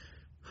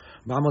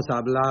Vamos a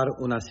hablar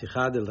una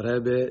sijá del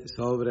Rebbe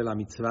sobre la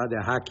mitzvah de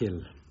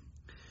Hakel,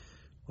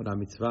 una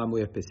mitzvah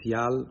muy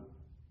especial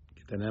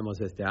que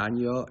tenemos este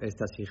año.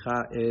 Esta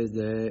sijá es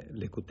de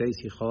Lekutei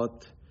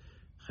Sijot,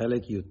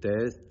 Helek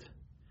Yutet,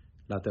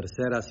 la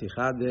tercera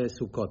sijá de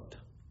Sukkot.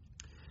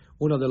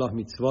 Uno de los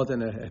mitzvot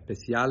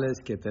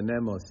especiales que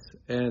tenemos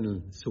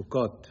en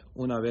Sukkot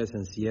una vez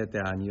en 7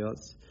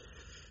 años,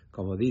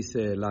 como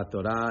dice la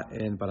Torah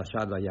en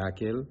Parashat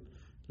Vayakel.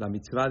 La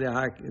mitzvah de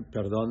Hakel,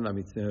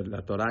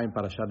 la Torah en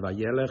Parashat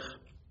Vayelech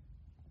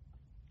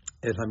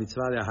es la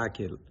mitzvah de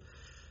Hakel,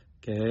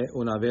 que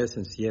una vez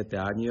en 7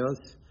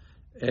 años,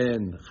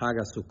 en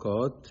Chag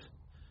Sukkot,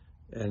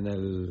 en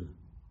el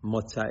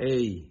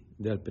Motzaei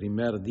del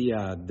primer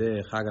día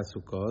de Chag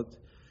Sukkot,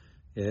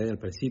 el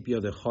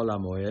principio de Chol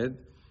HaMoed,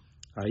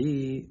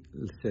 ahí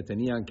se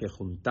tenían que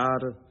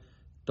juntar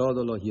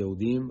todos los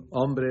Yehudim,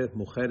 hombres,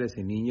 mujeres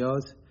y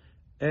niños,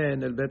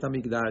 en el Bet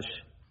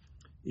HaMikdash.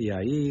 Y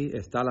ahí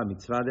está la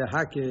mitzvah de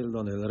Hakel,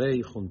 donde el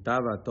rey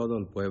juntaba a todo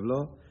el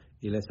pueblo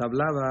y les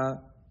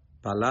hablaba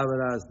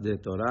palabras de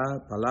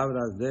Torah,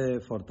 palabras de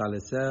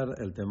fortalecer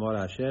el temor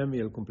a Hashem y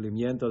el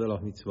cumplimiento de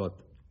los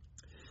mitzvot.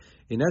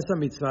 En esa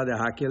mitzvah de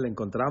Hakel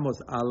encontramos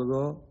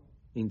algo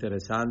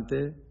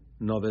interesante,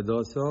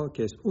 novedoso,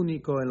 que es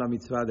único en la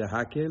mitzvah de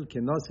Hakel,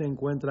 que no se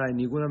encuentra en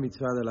ninguna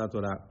mitzvah de la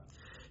Torah,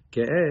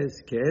 que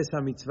es que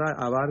esa mitzvah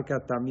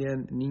abarca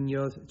también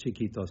niños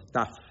chiquitos,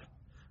 taf,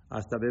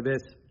 hasta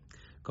bebés.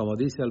 Como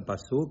dice el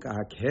pasuk,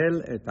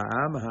 Hakel et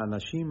ha'am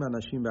ha'anashim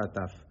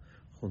be'ataf,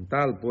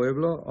 juntar al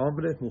pueblo,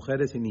 hombres,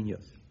 mujeres y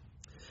niños.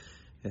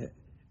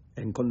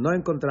 No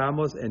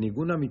encontramos en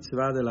ninguna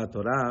mitzvah de la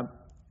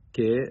Torah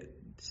que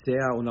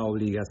sea una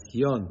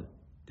obligación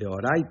de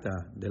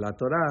oraita de la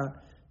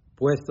Torah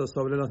puesto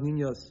sobre los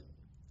niños.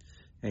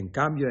 En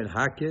cambio, en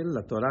Hakel,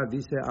 la Torah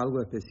dice algo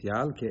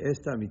especial, que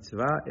esta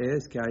mitzvah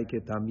es que hay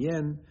que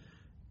también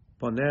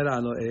juntar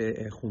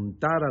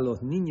a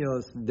los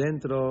niños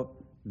dentro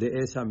de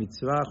esa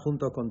mitzvah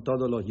junto con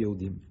todos los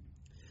Yehudim.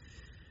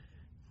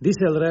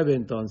 Dice el Rebbe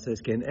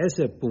entonces que en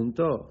ese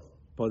punto,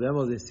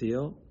 podemos decir,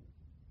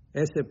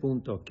 ese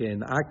punto que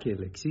en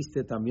Hakel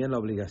existe también la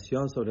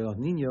obligación sobre los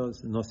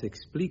niños, nos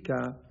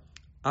explica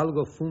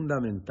algo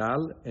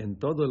fundamental en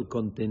todo el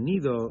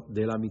contenido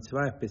de la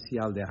mitzvah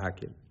especial de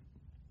Hakel.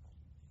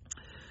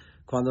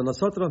 Cuando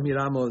nosotros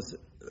miramos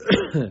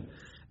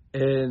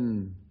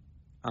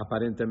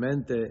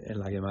aparentemente en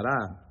la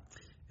Gemara,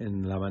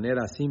 en la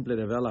manera simple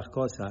de ver las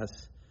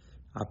cosas,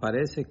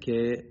 aparece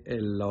que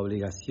la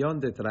obligación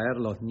de traer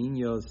los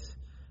niños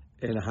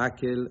en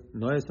Hakel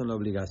no es una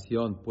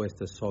obligación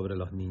puesta sobre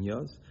los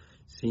niños,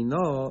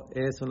 sino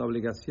es una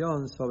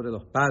obligación sobre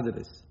los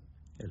padres.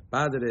 El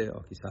padre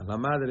o quizás la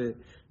madre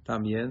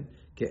también,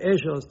 que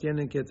ellos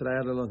tienen que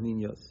traer a los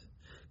niños.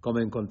 Como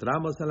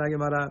encontramos en la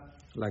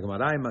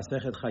Gemara en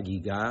Masejet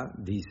Hagigah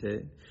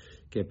dice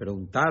que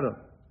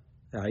preguntaron,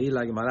 ahí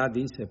la Gemara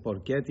dice,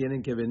 ¿por qué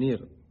tienen que venir?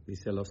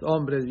 Dice, los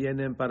hombres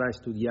vienen para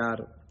estudiar,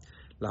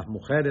 las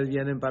mujeres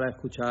vienen para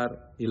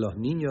escuchar, y los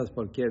niños,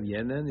 ¿por qué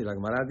vienen? Y la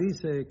Gemara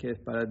dice que es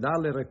para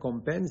darle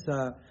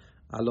recompensa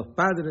a los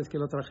padres que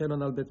lo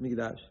trajeron al Bet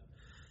Mikdash.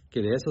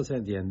 Que de eso se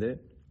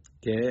entiende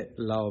que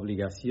la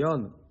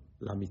obligación,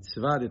 la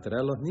mitzvah de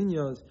traer a los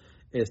niños,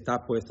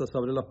 está puesto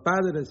sobre los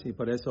padres, y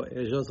por eso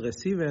ellos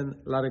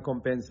reciben la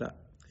recompensa.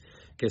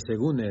 Que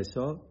según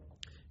eso,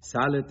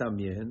 sale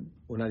también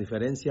una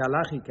diferencia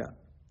lógica.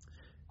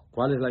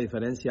 ¿Cuál es la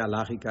diferencia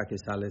lógica que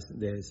sale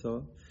de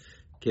eso?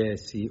 Que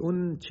si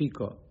un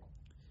chico,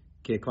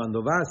 que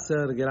cuando va a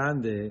ser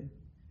grande,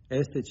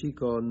 este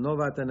chico no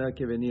va a tener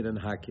que venir en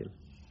Hakel.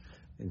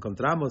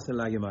 Encontramos en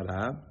la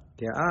Gemara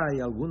que hay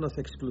algunas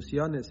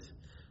exclusiones.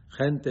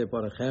 Gente,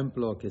 por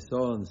ejemplo, que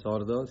son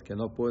sordos, que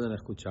no pueden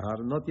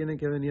escuchar, no tienen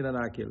que venir en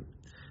Hakel.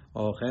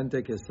 O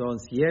gente que son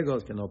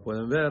ciegos, que no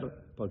pueden ver,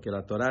 porque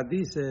la Torah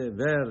dice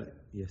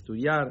ver y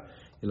estudiar,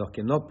 y los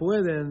que no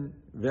pueden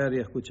ver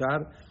y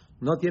escuchar,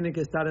 no tiene que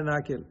estar en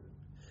Hakel.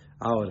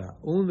 Ahora,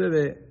 un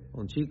bebé,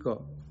 un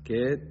chico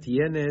que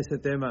tiene ese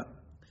tema,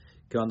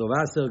 que cuando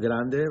va a ser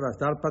grande va a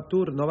estar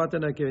patur, no va a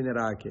tener que venir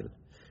a Hakel.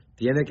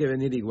 ¿Tiene que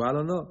venir igual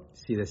o no?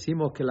 Si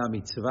decimos que la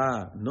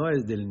mitzvah no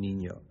es del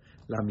niño,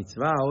 la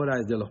mitzvah ahora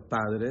es de los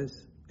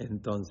padres,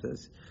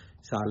 entonces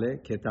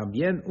sale que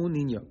también un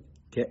niño,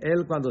 que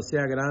él cuando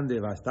sea grande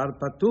va a estar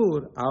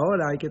patur,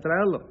 ahora hay que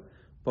traerlo.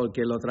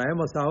 Porque lo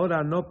traemos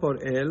ahora no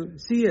por él,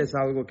 sí es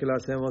algo que lo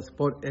hacemos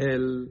por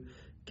él,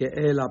 que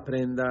él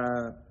aprenda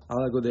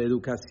algo de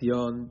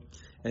educación.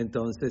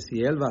 Entonces,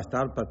 si él va a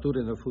estar patur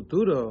en el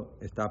futuro,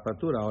 está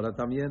patur ahora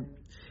también.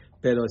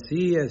 Pero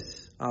si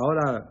es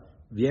ahora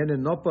viene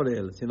no por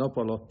él, sino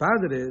por los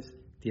padres,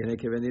 tiene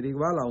que venir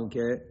igual,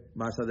 aunque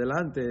más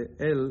adelante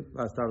él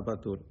va a estar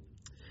patur.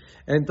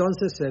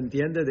 Entonces, se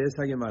entiende de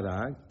esa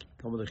Gemara,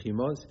 como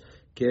dijimos,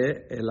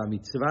 que la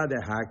mitzvah de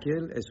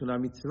Hakel es una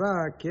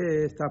mitzvah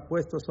que está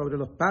puesta sobre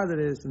los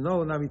padres, no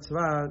una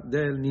mitzvah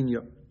del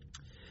niño.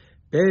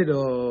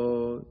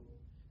 Pero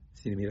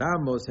si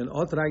miramos en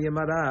otra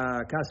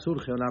Gemara, acá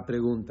surge una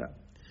pregunta.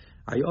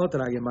 Hay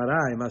otra Gemara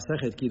en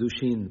Masejet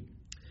Kiddushin,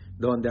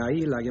 donde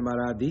ahí la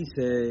Gemara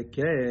dice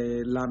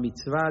que la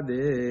mitzvah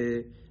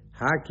de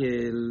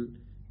Hakel,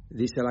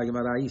 dice la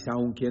Gemara ahí,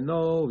 aunque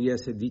no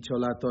hubiese dicho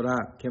la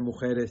Torah que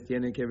mujeres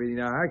tienen que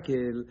venir a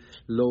Hakel,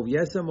 lo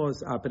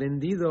hubiésemos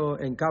aprendido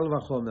en Kal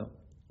Vachomer.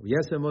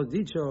 Hubiésemos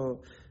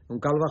dicho en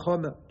Kal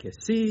Vachomer que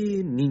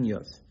sí,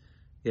 niños,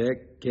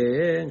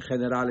 que en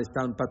general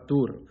están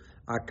patur.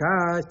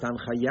 Acá están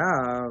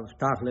hayav,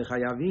 tafle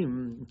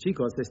hayavim,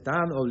 chicos,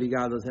 están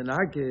obligados en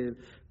Hakel,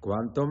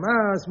 cuanto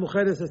más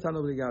mujeres están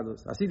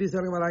obligados. Así dice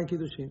la Gemara en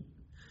Kiddushin.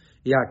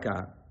 Y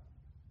acá,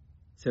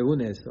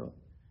 según eso,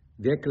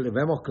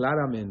 vemos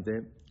claramente,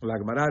 la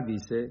Gemara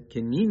dice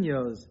que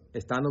niños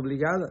están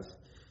obligados.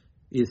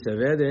 Y se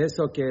ve de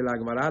eso que la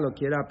Gemara lo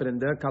quiere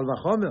aprender Kal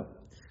Vachomer,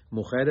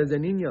 mujeres de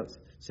niños.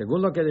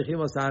 Según lo que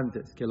dijimos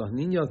antes, que los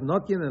niños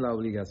no tienen la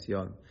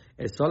obligación,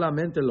 es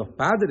solamente los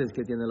padres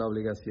que tienen la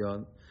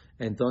obligación.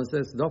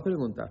 Entonces, dos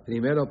preguntas.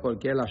 Primero, ¿por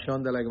qué la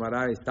Shon de la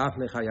Gemara es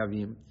Tafle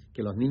Hayavim?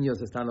 Que los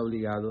niños están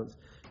obligados,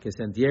 que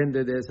se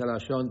entiende de esa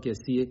Shon que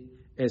sí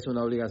es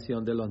una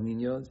obligación de los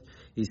niños.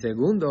 Y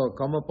segundo,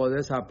 ¿cómo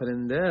podés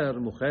aprender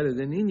mujeres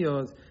de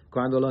niños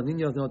cuando los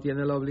niños no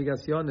tienen la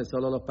obligación? Es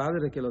solo los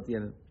padres que lo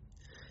tienen.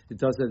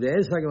 Entonces, de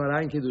esa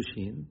Gemara en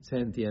Kiddushin se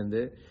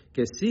entiende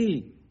que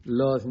sí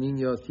los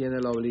niños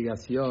tienen la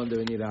obligación de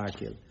venir a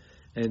Hakel.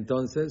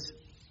 Entonces,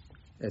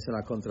 es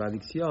una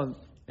contradicción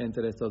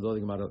entre estos dos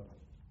Gemarot.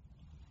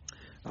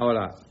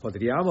 Ahora,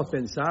 podríamos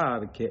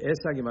pensar que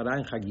esa Gemara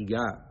en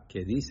Hagigá,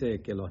 que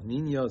dice que los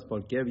niños,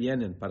 ¿por qué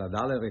vienen? Para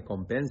darle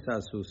recompensa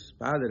a sus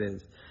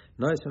padres,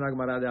 no es una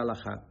Gemara de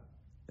Halajá,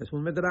 es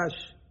un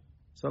Medrash,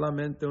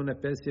 solamente una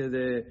especie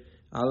de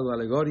algo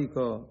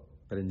alegórico,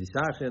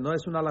 aprendizaje, no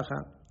es una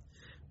Halajá.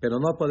 Pero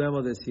no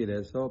podemos decir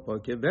eso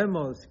porque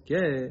vemos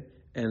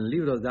que en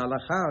libros de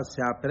Halajá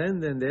se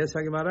aprenden de esa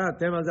Gemara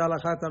temas de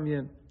Halajá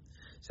también.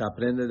 Se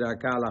aprende de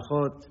acá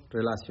Halajot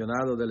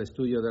relacionado del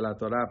estudio de la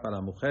Torah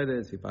para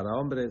mujeres y para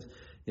hombres,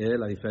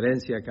 la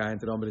diferencia que hay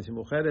entre hombres y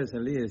mujeres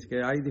es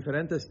que hay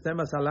diferentes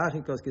temas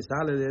halágicos que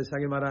salen de esa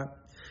Gemara.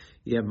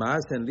 Y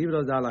además en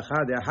libros de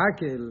Halajá de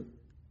Hakel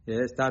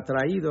está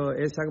traído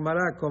esa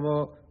Gemara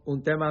como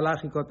un tema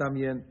halágico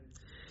también.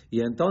 Y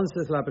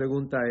entonces la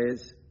pregunta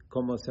es,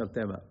 ¿cómo es el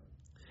tema?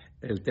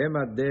 El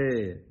tema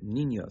de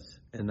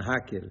niños en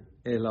Hakel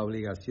es la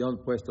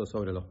obligación puesta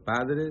sobre los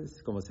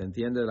padres, como se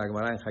entiende de la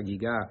Gemara en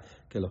Hagigá,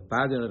 que los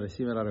padres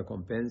reciben la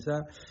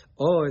recompensa,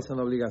 o es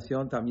una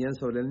obligación también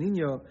sobre el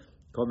niño,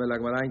 como la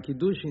Gemara en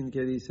Kiddushin,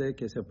 que dice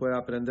que se puede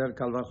aprender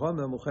Kal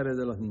Vachomer de mujeres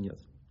de los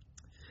niños.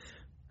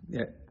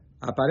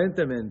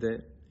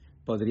 Aparentemente,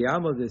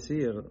 podríamos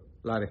decir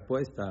la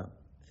respuesta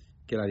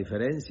que la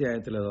diferencia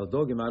entre los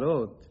dos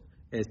Gemarot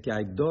es que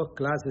hay dos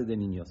clases de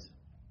niños.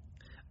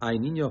 Hay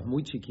niños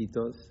muy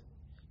chiquitos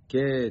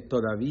que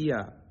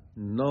todavía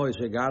no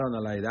llegaron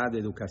a la edad de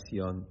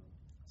educación.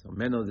 Son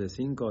menos de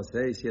 5,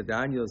 6, 7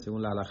 años,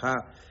 según la halajá,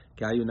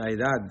 que hay una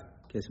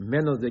edad que es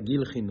menos de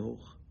Gil Chinuch,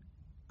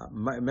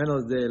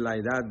 menos de la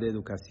edad de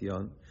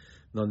educación,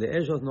 donde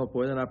ellos no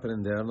pueden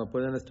aprender, no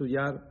pueden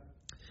estudiar.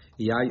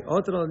 Y hay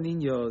otros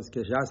niños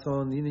que ya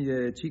son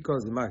niños,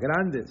 chicos más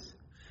grandes,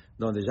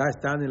 donde ya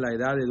están en la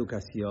edad de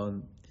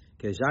educación,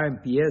 que ya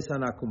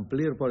empiezan a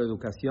cumplir por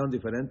educación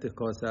diferentes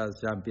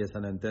cosas, ya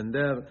empiezan a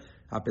entender,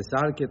 a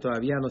pesar que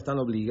todavía no están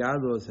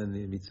obligados en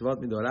el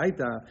mitzvot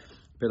midoraita,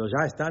 pero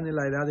ya están en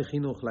la edad de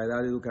Chinuch, la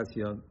edad de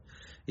educación.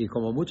 Y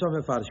como muchos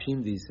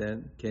mefarshim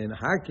dicen, que en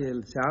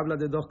Hakel se habla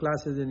de dos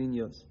clases de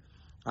niños.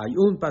 Hay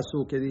un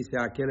pasú que dice,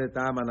 Hakel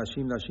etam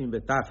anashim nashim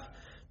betaf,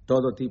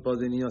 todo tipo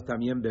de niños,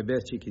 también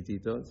bebés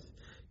chiquititos,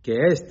 que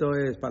esto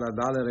es para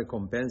darle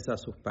recompensa a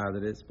sus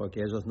padres,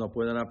 porque ellos no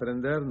pueden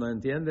aprender, no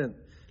entienden.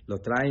 Lo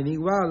traen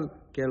igual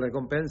que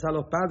recompensa a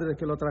los padres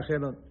que lo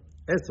trajeron.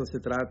 Esto se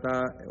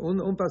trata,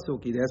 un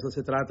pasuk, y de eso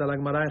se trata la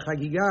Gemara en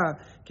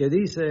Hagigá, que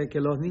dice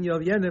que los niños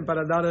vienen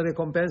para darle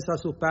recompensa a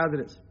sus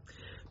padres.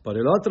 Por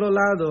el otro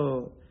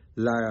lado,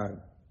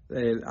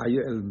 el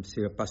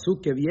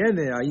pasuk que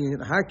viene ahí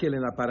en Hakel,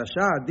 en la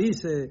Parashá,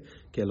 dice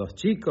que los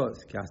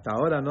chicos que hasta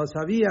ahora no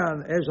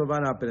sabían, ellos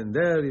van a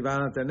aprender y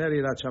van a tener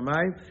Yirat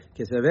Shamayim,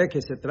 que se ve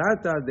que se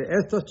trata de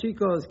estos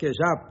chicos que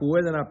ya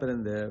pueden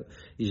aprender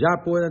y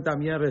ya pueden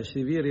también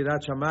recibir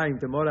Yirat Shamayim,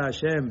 temor a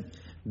Hashem,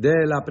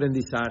 del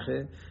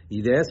aprendizaje.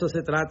 Y de eso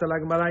se trata la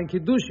Gemara en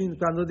Kiddushin,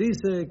 cuando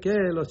dice que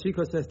los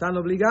chicos están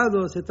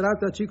obligados, se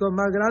trata de chicos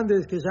más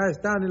grandes que ya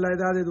están en la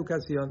edad de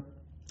educación.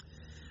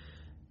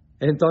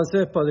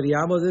 Entonces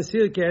podríamos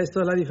decir que esto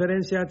es la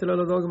diferencia entre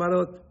los dos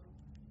Gemarot.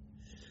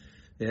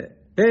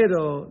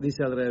 Pero,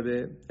 dice el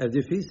Rebbe, es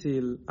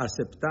difícil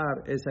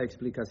aceptar esa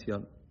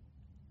explicación.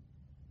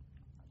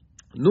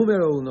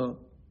 Número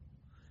uno,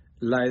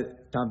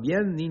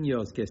 también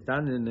niños que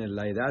están en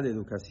la edad de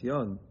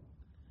educación,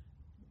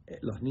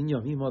 los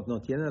niños mismos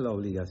no tienen la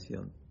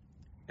obligación.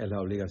 Es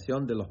la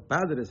obligación de los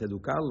padres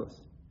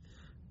educarlos.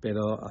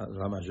 Pero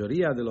la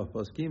mayoría de los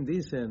poskim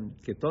dicen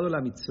que toda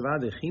la mitzvah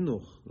de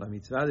Chinuch, la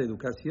mitzvah de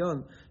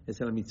educación, es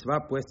la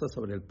mitzvah puesta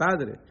sobre el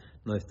padre,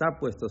 no está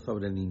puesta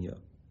sobre el niño.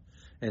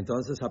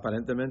 Entonces,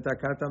 aparentemente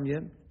acá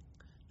también,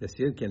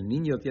 decir que el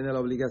niño tiene la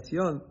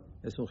obligación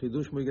Es un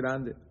hidush muy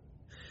grande.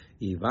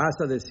 Y vas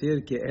a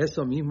decir que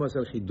eso mismo es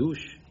el hidush.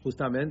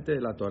 Justamente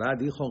la Torah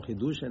dijo un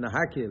hidush en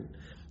Hakel,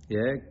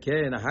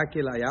 que en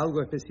Hakel hay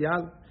algo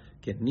especial,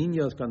 que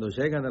niños cuando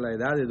llegan a la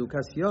edad de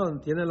educación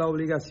tienen la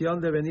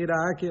obligación de venir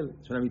a Hakel.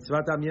 Es una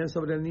mitzvah también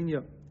sobre el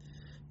niño.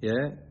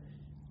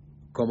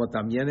 Como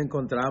también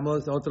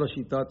encontramos otros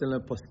shitot en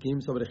el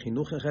poskim sobre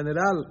Jinuj en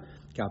general,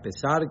 que a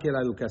pesar que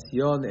la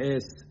educación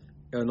es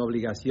una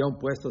obligación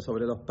puesta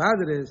sobre los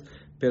padres,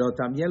 pero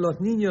también los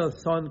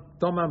niños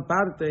toman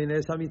parte en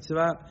esa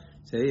mitzvah.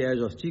 Sí,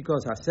 ellos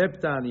chicos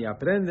aceptan y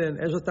aprenden,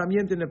 ellos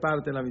también tienen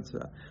parte en la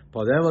mitzvah.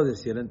 Podemos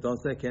decir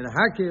entonces que en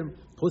Hakel,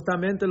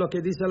 justamente lo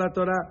que dice la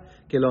Torah,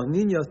 que los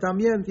niños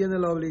también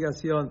tienen la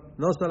obligación,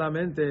 no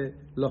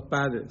solamente los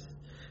padres.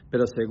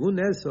 Pero según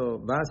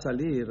eso va a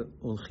salir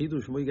un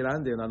hidush muy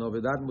grande, una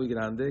novedad muy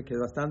grande, que es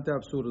bastante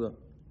absurdo.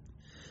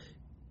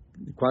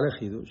 ¿Cuál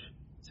es hidush?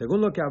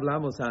 Según lo que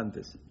hablamos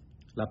antes,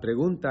 la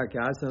pregunta que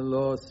hacen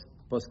los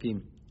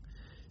poskim,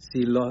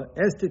 si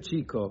este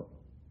chico,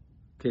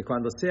 que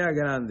cuando sea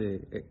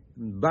grande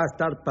va a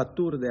estar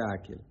patur de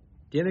Hakel,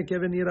 ¿tiene que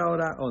venir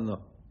ahora o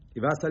no? Y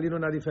va a salir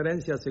una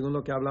diferencia según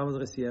lo que hablamos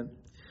recién,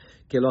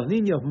 que los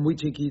niños muy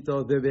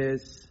chiquitos,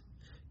 bebés,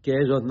 que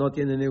ellos no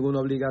tienen ninguna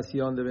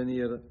obligación de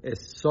venir,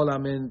 es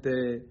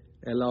solamente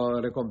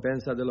la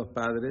recompensa de los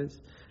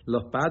padres.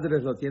 Los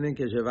padres lo tienen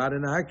que llevar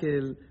en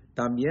Hakel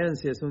también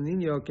si es un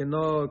niño que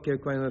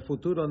en el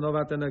futuro no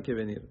va a tener que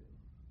venir.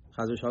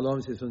 Hazu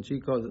Shalom, si es un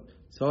chico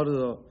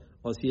sordo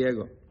o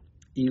ciego.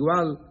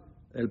 Igual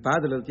el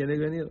padre lo tiene que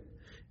venir,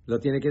 lo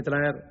tiene que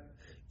traer.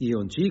 Y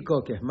un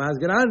chico que es más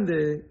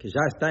grande, que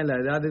ya está en la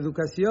edad de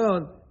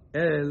educación,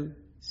 él,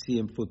 si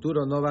en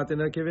futuro no va a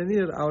tener que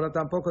venir, ahora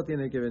tampoco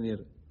tiene que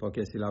venir.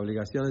 Porque si la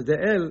obligación es de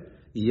él,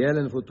 y él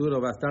en el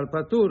futuro va a estar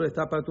patur,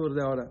 está patur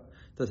de ahora.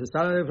 Entonces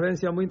está la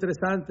diferencia muy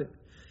interesante,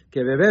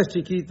 que bebés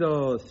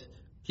chiquitos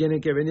tienen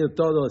que venir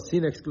todos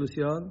sin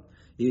exclusión,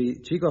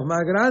 y chicos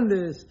más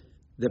grandes,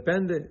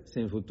 depende,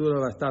 si en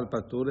futuro va a estar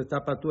patur,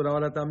 está patur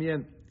ahora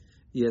también.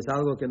 Y es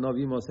algo que no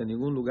vimos en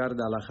ningún lugar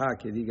de halajá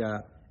que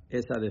diga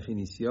esa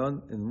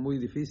definición. Es muy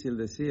difícil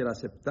decir,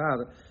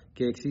 aceptar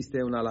que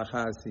existe una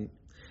halajá así.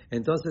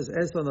 Entonces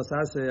eso nos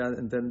hace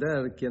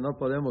entender que no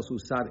podemos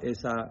usar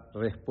esa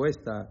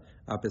respuesta,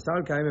 a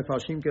pesar que hay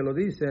mefarshim que lo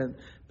dicen,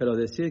 pero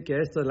decir que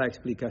esta es la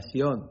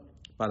explicación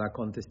para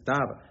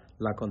contestar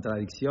la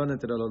contradicción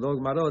entre los dos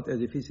marot es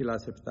difícil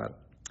aceptar.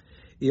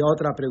 Y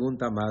otra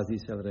pregunta más,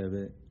 dice el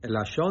Rebbe. El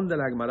lashon de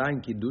la Gemara en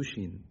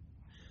Kiddushin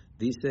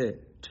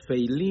dice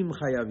Tfeilim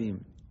Hayavim.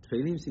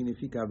 Tfeilim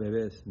significa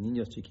bebés,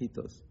 niños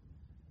chiquitos.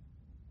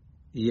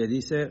 Y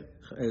dice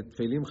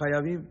Tfeilim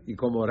Hayavim, y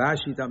como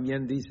Rashi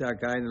también dice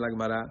acá en la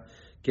Gemara,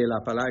 que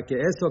la palabra, que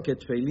eso que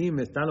Tfeilim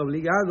están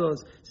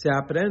obligados, se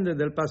aprende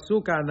del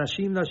pasuk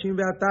Nashim Nashim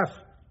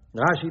Be'ataf.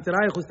 Rashi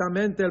trae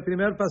justamente el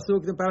primer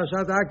pasuk de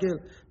Parashat Hakel,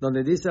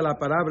 donde dice la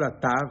palabra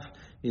Taf,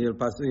 y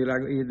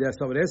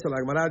sobre eso la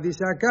Gemara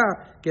dice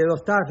acá, que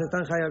los Taf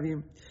están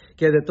Hayavim,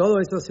 que de todo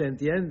esto se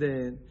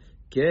entiende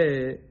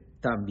que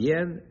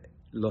también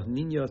los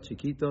niños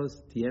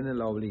chiquitos tienen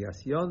la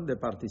obligación de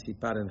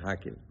participar en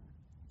Hakel.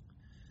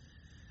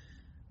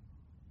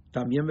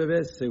 También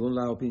bebés, según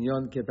la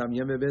opinión, que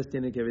también bebés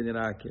tienen que venir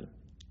a Hakel.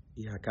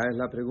 Y acá es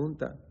la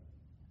pregunta,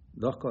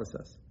 dos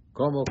cosas.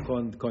 ¿Cómo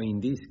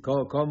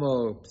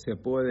se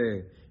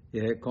puede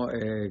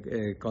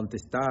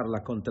contestar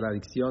la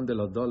contradicción de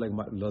los dos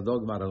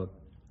Gmarot?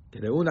 Que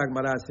de una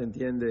Gemara se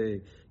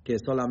entiende que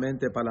es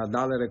solamente para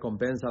darle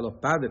recompensa a los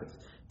padres.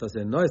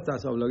 Entonces no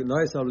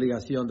es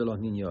obligación de los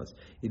niños.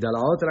 Y de la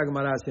otra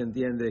Gemara se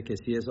entiende que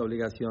sí es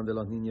obligación de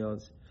los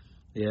niños.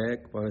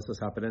 Por eso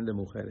se aprende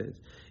mujeres.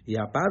 Y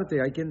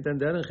aparte hay que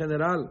entender en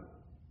general,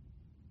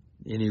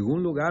 en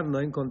ningún lugar no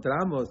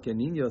encontramos que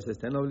niños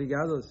estén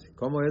obligados.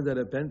 ¿Cómo es de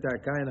repente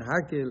acá en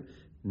Hakel,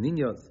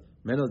 niños,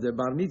 menos de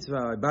bar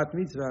mitzvah, bat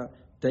mitzvah,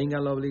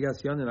 tengan la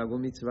obligación en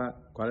algún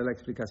mitzvah? ¿Cuál es la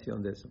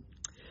explicación de eso?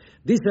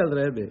 Dice el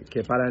Rebbe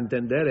que para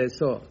entender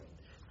eso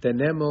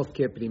tenemos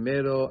que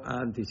primero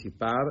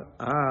anticipar,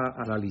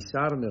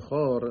 analizar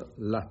mejor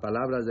las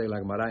palabras de la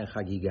Gemara en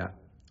Hagigah.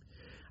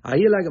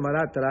 Ahí la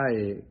Gemara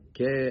trae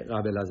que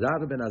Rabbi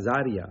Elazar ben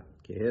Azaria,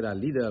 que era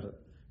líder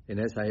en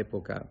esa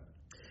época,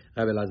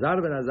 Rabbi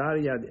Elazar ben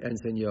Azaria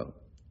enseñó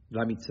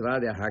la mitzvah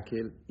de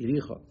Hakel y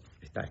dijo,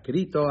 está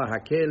escrito,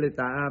 Hakel et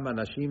ha'am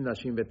anashim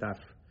nashim betaf,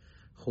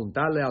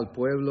 juntarle al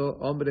pueblo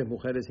hombres,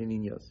 mujeres y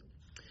niños.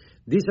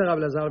 Dice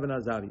Rabbi Elazar ben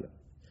Azaria,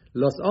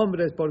 los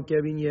hombres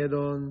porque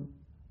vinieron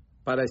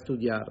para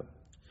estudiar,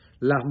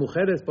 las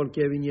mujeres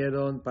porque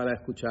vinieron para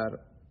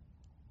escuchar.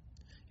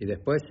 Y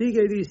después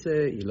sigue y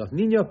dice, y los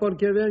niños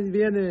porque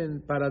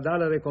vienen para dar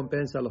la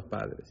recompensa a los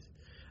padres.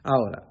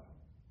 Ahora,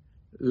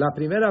 la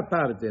primera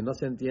parte no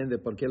se entiende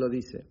por qué lo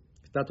dice.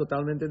 Está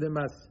totalmente de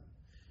más.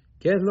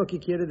 ¿Qué es lo que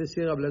quiere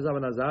decir Rabbi Elazar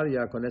ben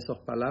Azaria con esas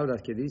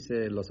palabras que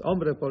dice, los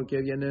hombres porque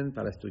vienen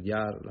para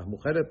estudiar, las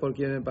mujeres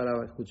porque vienen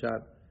para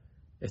escuchar?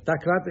 Está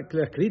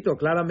escrito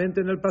claramente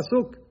en el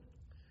pasuk.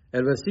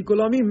 El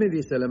versículo mismo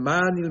dice,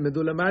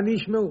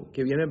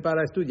 que vienen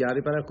para estudiar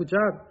y para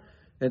escuchar.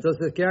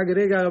 Entonces, ¿qué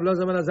agrega Rabbi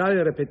Elazar ben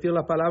Azaria? Repetir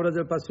las palabras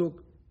del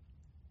pasuk.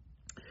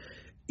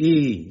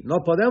 Y no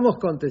podemos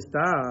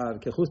contestar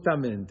que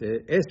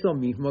justamente eso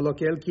mismo lo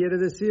que él quiere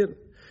decir.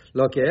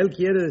 Lo que él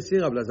quiere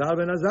decir, Rabbi Elazar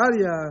ben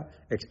Azaria,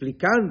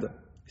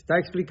 está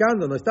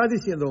explicando, no está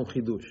diciendo un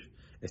hidush.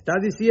 Está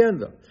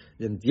diciendo,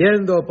 yo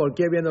entiendo por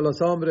qué vienen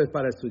los hombres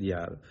para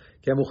estudiar,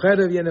 que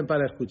mujeres vienen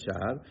para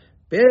escuchar,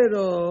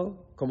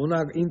 pero como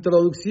una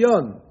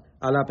introducción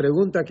a la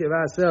pregunta que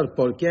va a hacer,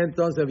 ¿por qué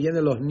entonces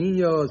vienen los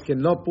niños que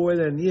no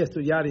pueden ni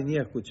estudiar y ni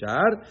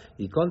escuchar?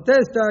 Y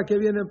contesta que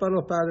vienen para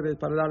los padres,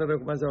 para darle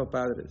recompensa a los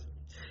padres.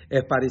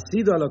 Es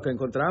parecido a lo que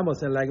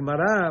encontramos en la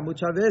Gemara,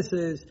 muchas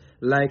veces,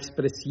 la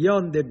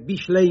expresión de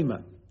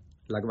Bishleima.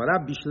 La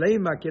Gemara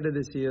Bishleima quiere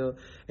decir,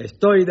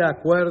 estoy de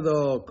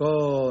acuerdo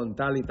con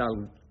tal y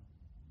tal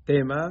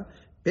tema,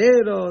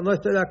 pero no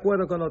estoy de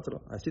acuerdo con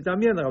otro. Así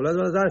también, Rabbi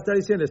Elazar está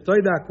diciendo,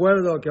 estoy de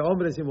acuerdo que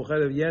hombres y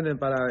mujeres vienen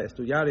para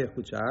estudiar y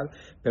escuchar,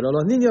 pero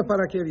los niños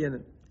 ¿para qué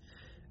vienen?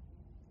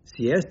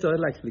 Si esto es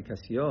la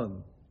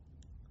explicación,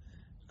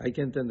 hay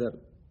que entender.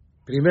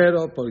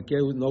 Primero, ¿por qué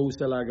no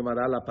usa la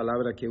Gemara la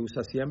palabra que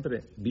usa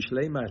siempre?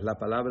 Bishleima es la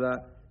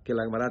palabra que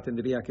la Gemara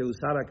tendría que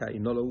usar acá y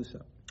no lo usa.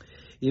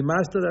 Y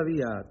más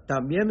todavía,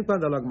 también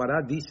cuando la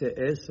Gemara dice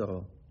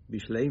eso,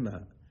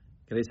 Bishleima,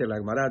 que dice la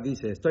Gemara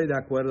dice, estoy de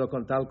acuerdo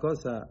con tal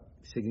cosa,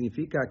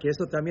 significa que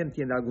eso también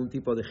tiene algún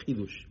tipo de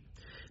hidush.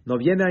 No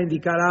viene a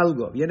indicar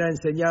algo, viene a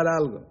enseñar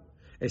algo.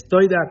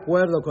 Estoy de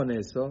acuerdo con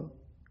eso,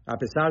 a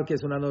pesar que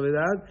es una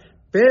novedad,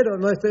 pero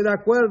no estoy de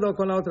acuerdo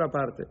con la otra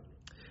parte.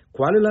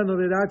 ¿Cuál es la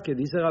novedad que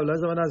dice Rabbi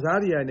Elazar ben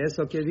Azaria en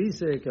eso que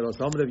dice que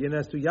los hombres vienen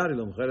a estudiar y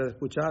las mujeres a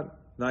escuchar?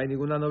 No hay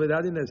ninguna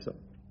novedad en eso.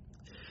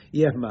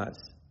 Y es más,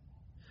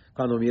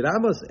 cuando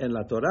miramos en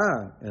la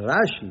Torah, en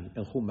Rashi,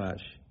 en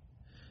Humash,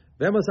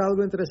 vemos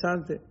algo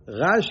interesante.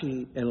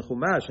 Rashi, en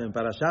Humash, en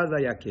Parashat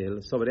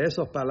Vayakel, sobre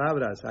esas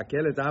palabras,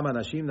 aquel etama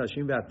Nashim,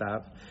 Nashim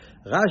Be'ataf,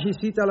 Rashi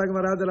cita la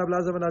Gemara de Rabbi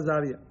Elazar ben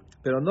Azaria,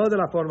 pero no de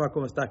la forma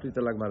como está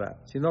escrita la Gemara,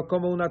 sino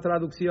como una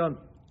traducción.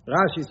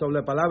 Rashi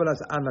sobre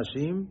palabras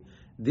Anashim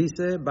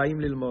dice Baim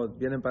Lilmod,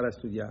 vienen para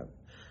estudiar.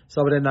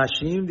 Sobre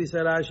Nashim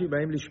dice Rashi,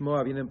 Baim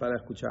Lishmoa, vienen para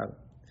escuchar.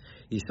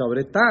 Y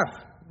sobre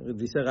Taf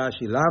dice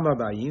Rashi, Lama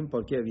Baim,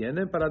 porque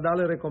vienen para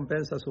darle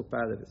recompensa a sus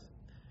padres.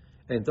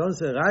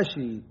 Entonces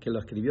Rashi, que lo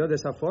escribió de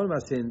esa forma,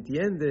 se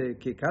entiende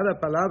que cada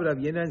palabra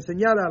viene a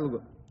enseñar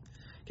algo.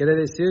 Quiere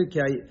decir que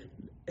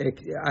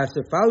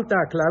hace falta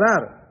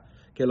aclarar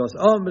que los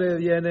hombres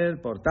vienen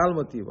por tal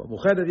motivo,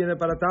 mujeres vienen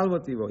para tal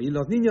motivo, y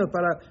los niños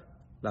para...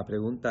 La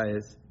pregunta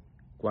es,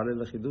 ¿cuál es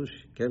el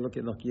hidush? ¿Qué es lo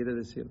que nos quiere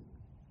decir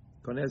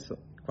con eso?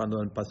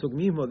 Cuando el pasuk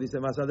mismo dice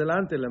más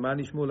adelante, Leman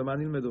Ishmu,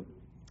 Leman Ilmedu.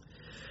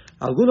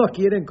 Algunos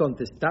quieren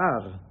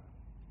contestar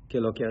que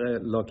lo que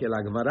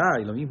la Gemara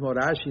y lo mismo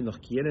Rashi nos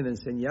quieren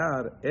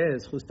enseñar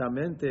es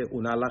justamente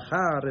un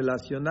alajá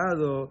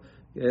relacionado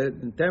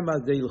en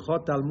temas de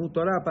Ilhot Talmud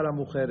Torah para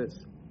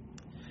mujeres.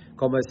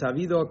 Como es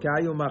sabido que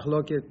hay un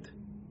mahloket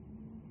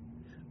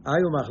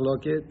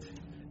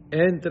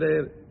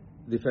entre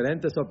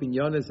diferentes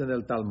opiniones en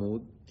el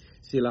Talmud,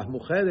 si las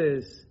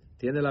mujeres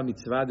tienen la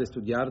mitzvah de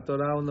estudiar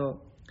Torah o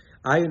no.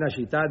 Hay una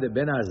shita de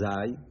Ben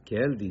Azai que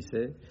él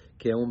dice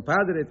que un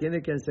padre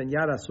tiene que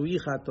enseñar a su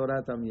hija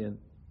Torah también.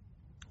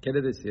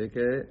 Quiere decir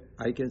que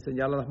hay que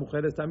enseñar a las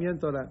mujeres también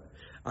Torah.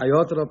 Hay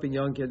otra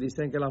opinión que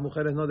dicen que las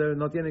mujeres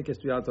no tienen que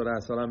estudiar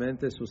Torah,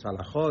 solamente sus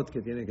alajot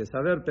que tienen que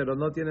saber, pero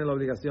no tienen la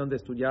obligación de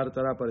estudiar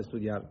Torah por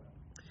estudiar.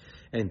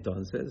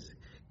 Entonces,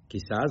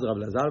 quizás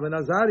Rabbi Elazar ben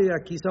Azaria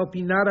quiso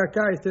opinar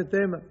acá este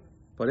tema.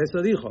 Por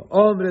eso dijo,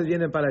 hombres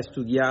vienen para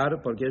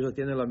estudiar porque ellos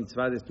tienen la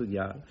mitzvah de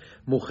estudiar.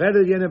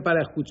 Mujeres vienen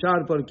para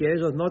escuchar porque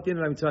ellos no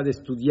tienen la mitzvah de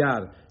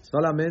estudiar,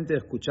 solamente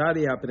escuchar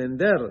y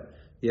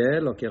aprender. Y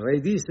es lo que el rey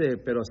dice,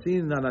 pero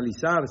sin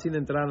analizar, sin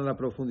entrar en la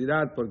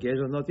profundidad, porque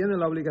ellos no tienen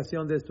la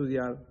obligación de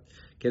estudiar.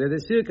 Quiere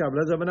decir que Rabbi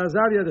Elazar ben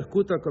Azaria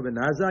discute con Ben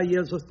Azai y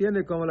él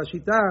sostiene como la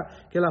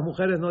shita que las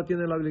mujeres no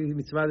tienen la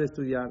mitzvah de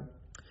estudiar.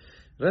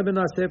 Rebbe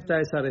no acepta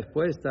esa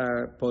respuesta.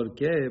 ¿Por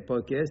qué?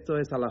 Porque esto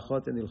es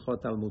alajot en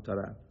Ilhot Talmud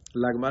Torah.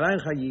 La Gemara en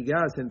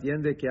Hagigah se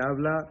entiende que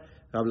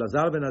Rabbi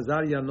Elazar ben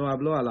Azaria no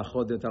habló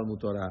alajot de Talmud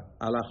Torah,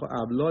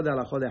 habló de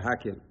alajot de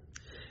Hakel.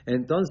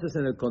 Entonces,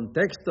 en el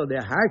contexto de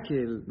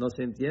Hakel, no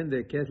se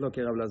entiende qué es lo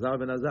que Rabbi Elazar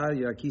ben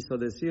Azaria quiso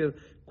decir,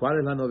 cuál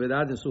es la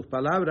novedad en sus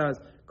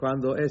palabras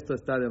cuando esto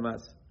está de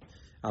más.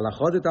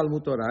 Alajot de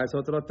Talmud Torah es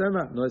otro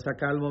tema, no es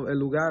acá el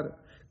lugar.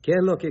 ¿Qué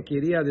es lo que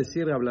quería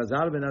decir Rabbi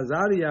Elazar ben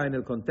Azaria en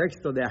el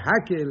contexto de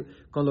Hakel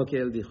con lo que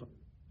él dijo?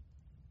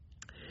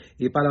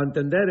 Y para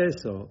entender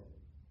eso,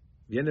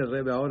 viene el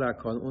Rebbe ahora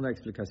con una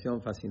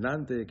explicación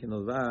fascinante que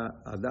nos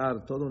va a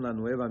dar toda una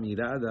nueva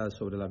mirada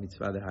sobre la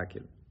mitzvah de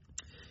Hakel.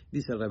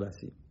 Dice el Rebbe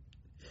así: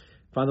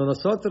 cuando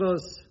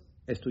nosotros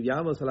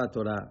estudiamos la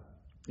Torah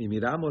y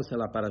miramos en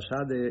la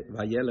parashá de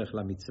Vayelech,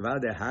 la mitzvah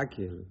de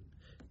Hakel,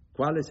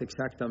 ¿cuál es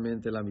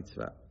exactamente la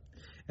mitzvah?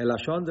 El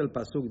lashon del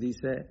pasuk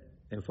dice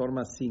en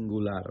forma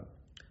singular,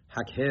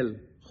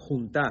 Hakel,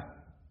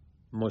 junta.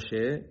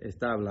 Moshe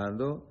está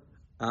hablando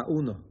a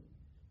uno.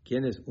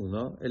 ¿Quién es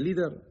uno? El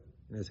líder.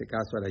 En ese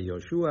caso era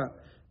Yoshua.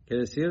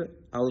 quiere decir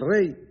al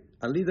rey,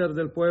 al líder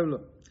del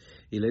pueblo.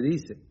 Y le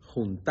dice,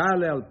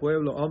 juntale al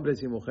pueblo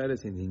hombres y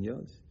mujeres y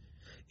niños.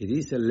 Y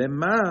dice,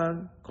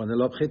 leman, con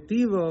el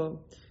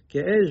objetivo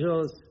que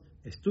ellos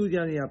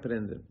estudian y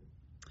aprenden.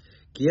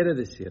 Quiere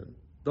decir,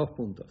 2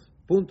 puntos.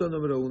 Punto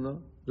número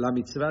 1, la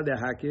mitzvah de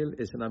Hakel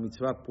es una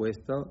mitzvah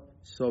puesta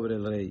sobre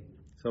el rey,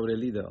 sobre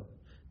el líder,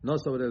 no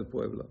sobre el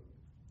pueblo.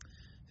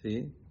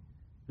 ¿Sí?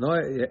 No,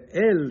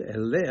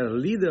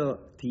 el líder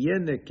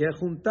tiene que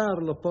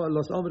juntar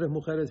los hombres,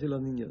 mujeres y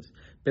los niños.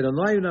 Pero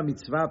no hay una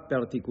mitzvah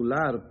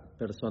particular,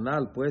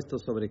 personal, puesto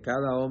sobre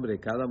cada hombre,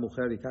 cada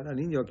mujer y cada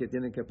niño que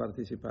tiene que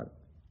participar.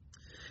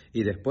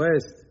 Y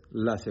después,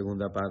 la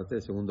segunda parte,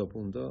 el segundo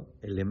punto,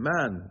 el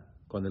emán,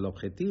 con el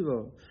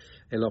objetivo.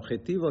 El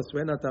objetivo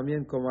suena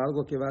también como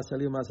algo que va a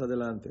salir más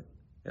adelante.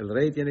 El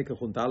rey tiene que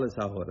juntarles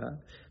ahora,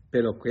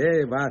 pero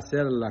 ¿qué va a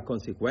ser la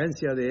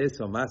consecuencia de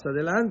eso más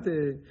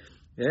adelante?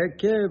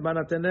 ¿Qué van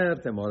a tener?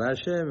 Temor a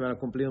Hashem, van a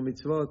cumplir un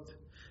mitzvot.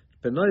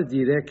 Pero no es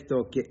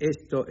directo que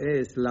esto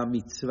es la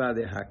mitzvah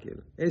de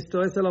Hakel.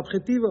 Esto es el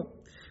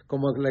objetivo.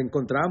 Como la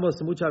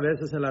encontramos muchas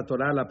veces en la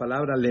Torah, la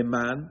palabra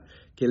leman,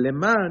 que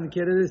leman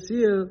quiere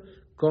decir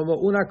como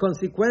una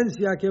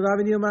consecuencia que va a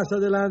venir más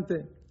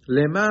adelante.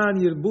 Leman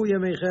yirbu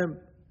yemeichem.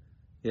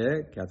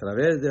 Que a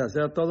través de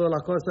hacer todas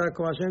las cosas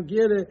como Hashem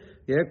quiere,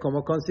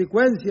 como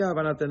consecuencia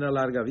van a tener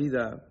larga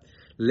vida.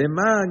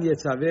 Leman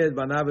yetzaved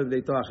banav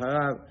b'leito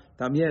acharav,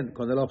 también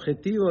con el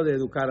objetivo de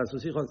educar a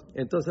sus hijos.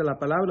 Entonces la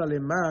palabra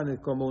leman es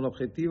como un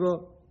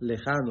objetivo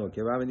lejano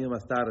que va a venir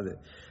más tarde.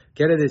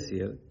 Quiere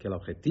decir que el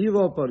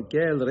objetivo por qué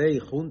el rey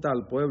junta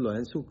al pueblo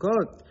en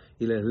Sukkot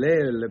y les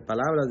lee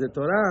palabras de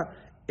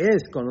Torah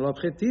es con el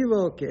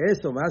objetivo que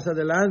eso más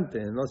adelante,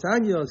 en los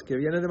años que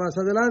vienen de más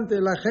adelante,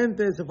 la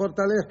gente se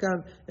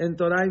fortalezcan en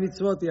Torah y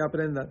mitzvot y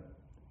aprendan.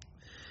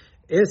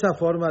 Esa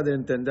forma de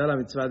entender la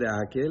mitzvah de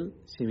Hakel,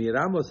 si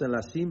miramos en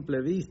la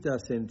simple vista,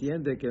 se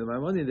entiende que el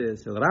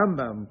Maimónides, el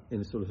Rambam,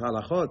 en sus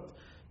halajot,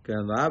 que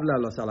cuando habla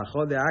los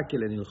halajot de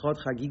Hakel en Ilhot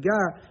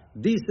Hagigah,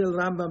 dice el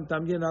Rambam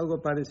también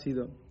algo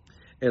parecido.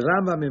 El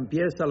Rambam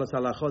empieza los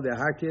halajot de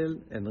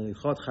Hakel en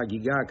Ilhot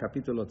Hagigah,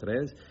 capítulo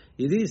 3,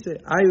 y dice,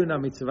 hay una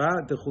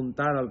mitzvah de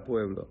juntar al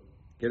pueblo.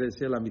 Quiere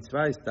decir, la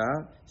mitzvah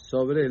está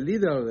sobre el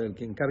líder, el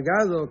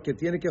encargado, que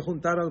tiene que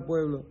juntar al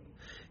pueblo.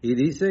 Y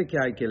dice que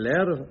hay que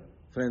leer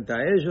frente a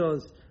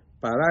ellos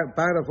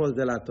párrafos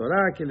de la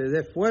Torah que les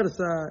dé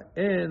fuerza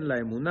en la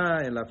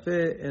emuná, en la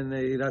fe, en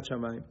el Yirat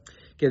Shamayim.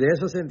 Que de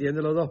eso se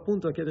entienden los 2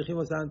 puntos que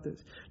dijimos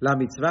antes. La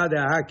mitzvah de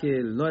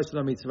Hakel no es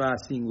una mitzvah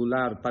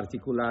singular,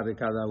 particular de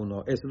cada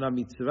uno. Es una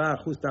mitzvah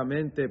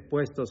justamente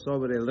puesto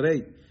sobre el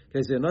rey.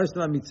 Que no es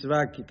una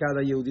mitzvah que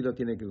cada yehudí lo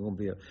tiene que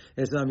cumplir.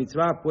 Es una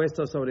mitzvah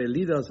puesta sobre el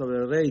líder, sobre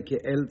el rey, que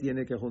él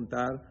tiene que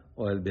juntar,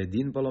 o el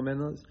bedín por lo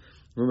menos.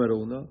 Número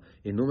 1.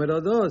 Y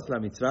número 2, la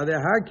mitzvah de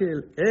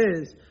Hakel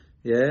es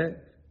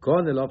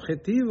con el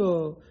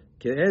objetivo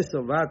que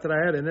eso va a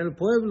traer en el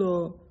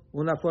pueblo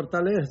una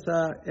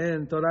fortaleza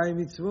en Torah y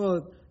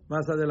mitzvot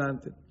más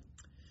adelante.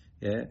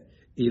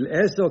 Y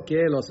eso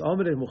que los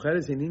hombres,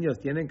 mujeres y niños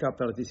tienen que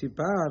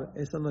participar,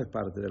 eso no es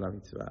parte de la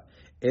mitzvah.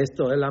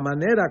 Esto es la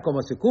manera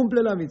como se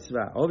cumple la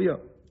mitzvah, obvio.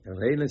 El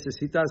rey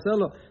necesita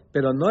hacerlo,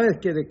 pero no es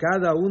que de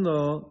cada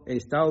uno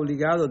está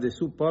obligado de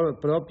su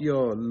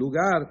propio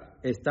lugar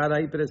estar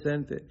ahí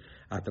presente.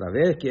 A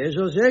través que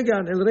ellos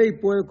llegan, el rey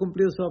puede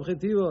cumplir su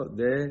objetivo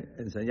de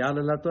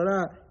enseñarles la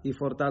Torah y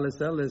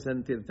fortalecerles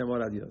en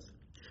temor a Dios.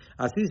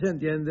 Así se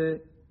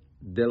entiende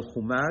del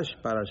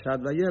Humash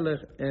Parashat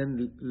Vayelech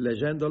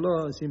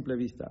leyéndolo en simple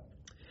vista.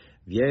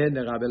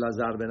 Viene Rabbi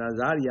Elazar ben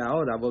Azariah,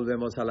 ahora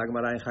volvemos a la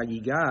Gemara en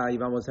Hagigah y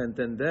vamos a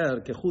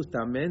entender que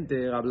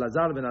justamente Rabbi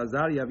Elazar ben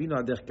Azariah vino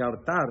a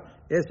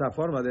descartar esa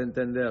forma de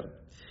entender.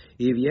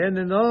 Y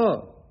viene,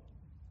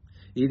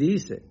 y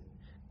dice,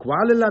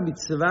 ¿cuál es la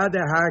mitzvah de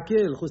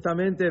Hakel?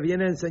 Justamente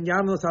viene a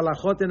enseñarnos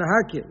alajot en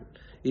Hakel.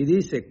 Y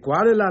dice,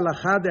 ¿cuál es la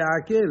alajá de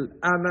Hakel?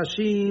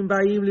 Anashim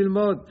ba'im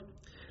lilmod.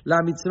 La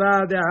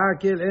mitzvah de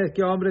Hakel es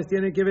que hombres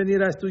tienen que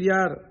venir a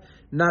estudiar.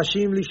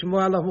 Nashim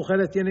lishmoa, las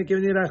mujeres tienen que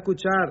venir a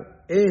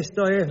escuchar.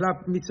 Esto es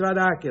la mitzvah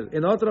de Hakel.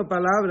 En otras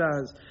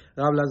palabras,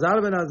 Rabbi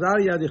Elazar ben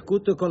Azariah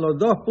discute con los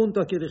 2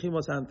 puntos que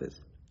dijimos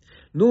antes.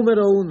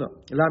 Número 1,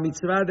 la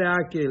mitzvah de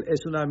Hakel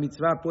es una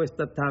mitzvah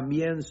puesta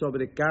también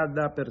sobre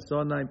cada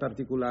persona en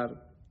particular.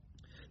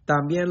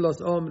 También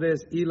los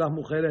hombres y las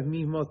mujeres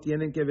mismos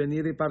tienen que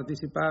venir y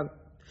participar.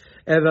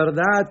 Es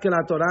verdad que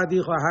la Torah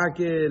dijo a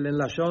Hakel en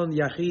Lashon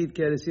Yahid,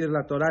 quiere decir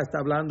la Torah está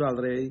hablando al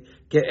rey,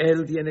 que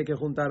él tiene que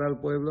juntar al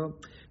pueblo.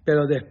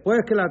 Pero después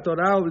que la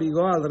Torah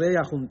obligó al rey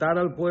a juntar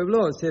al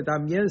pueblo,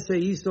 también se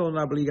hizo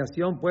una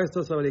obligación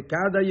puesta sobre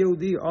cada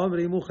yehudí,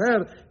 hombre y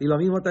mujer, y lo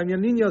mismo también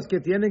niños que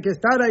tienen que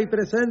estar ahí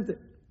presentes.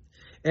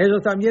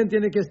 Ellos también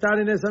tienen que estar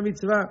en esa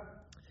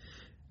mitzvah.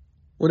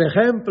 Un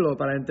ejemplo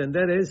para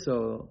entender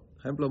eso,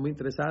 ejemplo muy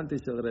interesante y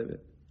se breve.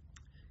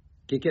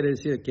 ¿Qué quiere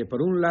decir? Que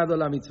por un lado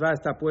la mitzvah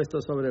está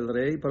puesta sobre el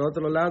rey, por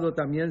otro lado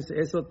también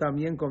eso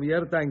también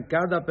convierta en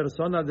cada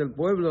persona del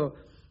pueblo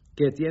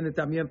que tiene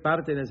también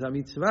parte en esa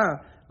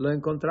mitzvah. Lo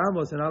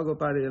encontramos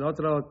en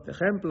otro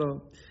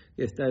ejemplo,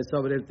 que está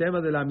sobre el tema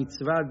de la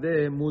mitzvah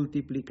de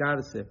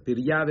multiplicarse.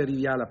 Pirya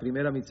verivya, la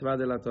primera mitzvah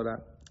de la Torah.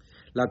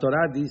 La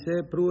Torah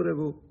dice,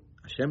 Prurebu,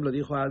 Hashem lo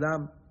dijo a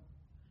Adán,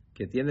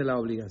 que tiene la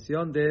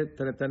obligación de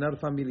tener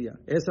familia.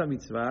 Esa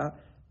mitzvah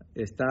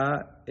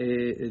está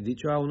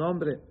dicho a un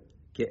hombre,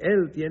 que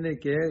él tiene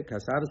que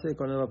casarse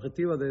con el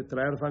objetivo de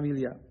traer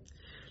familia.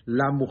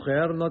 La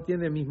mujer no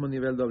tiene el mismo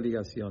nivel de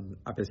obligación.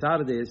 A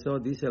pesar de eso,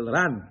 dice el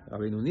Ran,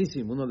 Rabbeinu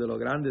Nissim, uno de los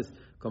grandes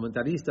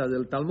comentaristas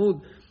del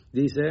Talmud,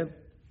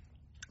 dice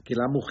que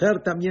la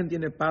mujer también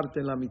tiene parte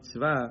en la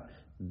mitzvah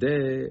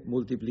de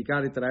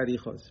multiplicar y traer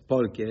hijos.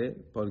 ¿Por qué?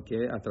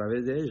 Porque a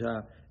través de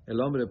ella el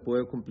hombre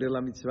puede cumplir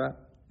la mitzvah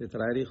de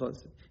traer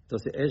hijos.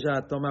 Entonces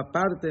ella toma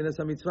parte en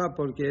esa mitzvah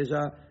porque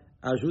ella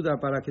ayuda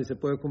para que se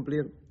pueda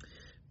cumplir.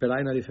 Pero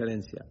hay una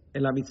diferencia.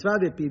 En la mitzvah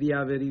de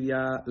Pirya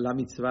verivya, la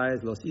mitzvah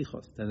es los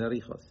hijos, tener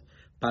hijos.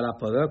 Para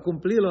poder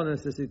cumplirlo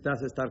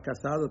necesitas estar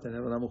casado,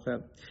 tener una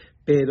mujer.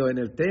 Pero en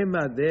el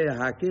tema de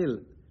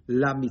Hakel,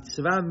 la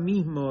mitzvah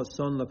mismo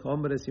son los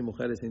hombres y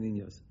mujeres y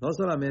niños. No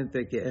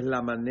solamente que es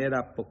la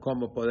manera por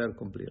cómo poder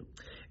cumplir.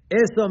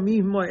 Eso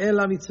mismo es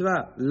la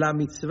mitzvah. La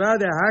mitzvah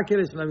de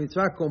Hakel es una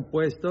mitzvah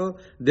compuesta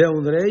de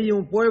un rey y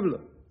un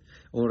pueblo.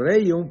 Un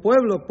rey y un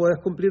pueblo puedes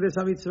cumplir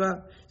esa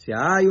mitzvah. Si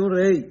hay un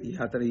rey y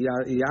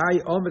hay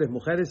hombres,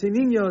 mujeres y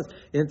niños,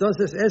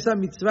 entonces esa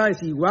mitzvah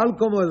es igual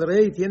como el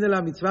rey tiene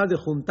la mitzvah de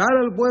juntar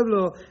al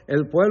pueblo,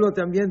 el pueblo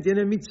también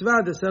tiene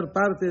mitzvah de ser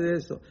parte de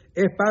eso.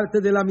 Es parte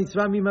de la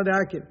mitzvah misma de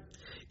Hakel.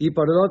 Y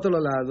por el otro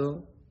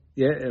lado,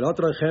 y el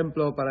otro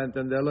ejemplo para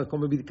entenderlo es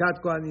como Birkat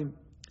Kohanim.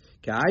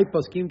 Que hay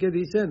poskim que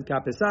dicen que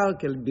a pesar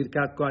que el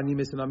Birkat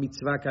Kohanim es una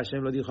mitzvah que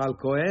Hashem lo dijo al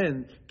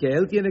Kohen, que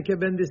él tiene que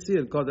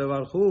bendecir, Kodesh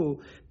Baruch Hu,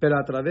 pero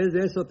a través de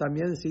eso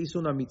también se hizo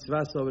una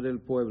mitzvah sobre el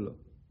pueblo.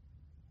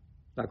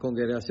 La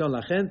congregación,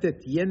 la gente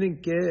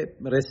tienen que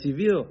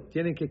recibir,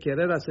 tienen que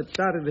querer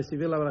aceptar y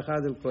recibir la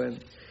braja del Kohen.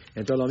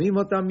 Entonces lo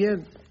mismo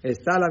también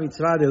está la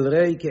mitzvah del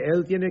rey, que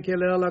él tiene que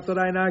leer la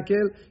Torah en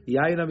aquel, y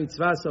hay una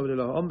mitzvah sobre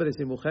los hombres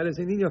y mujeres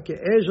y niños que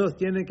ellos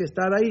tienen que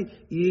estar ahí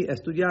y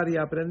estudiar y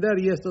aprender,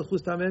 y esto es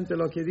justamente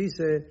lo que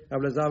dice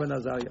Abelazar ben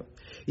Azaria.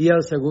 Y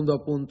el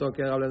segundo punto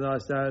que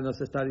Abelazar nos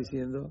está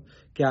diciendo,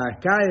 que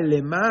acá el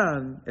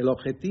Lemán, el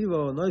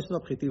objetivo no es un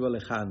objetivo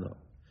lejano,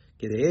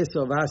 que de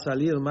eso va a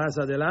salir más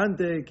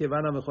adelante, que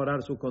van a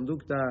mejorar su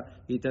conducta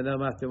y tener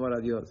más temor a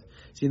Dios.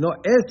 Sino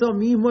eso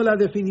mismo es la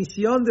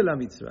definición de la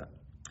mitzvah.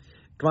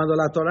 Cuando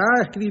la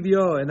Torah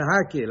escribió en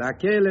Hakel,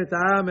 acá el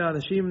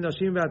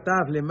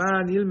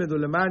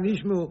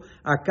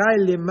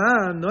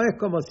Leman no es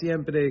como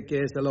siempre que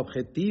es el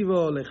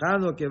objetivo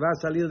lejano que va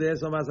a salir de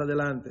eso más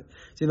adelante,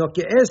 sino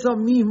que eso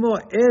mismo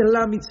es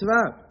la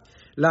mitzvah.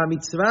 La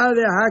mitzvah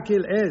de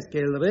Hakel es que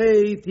el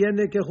rey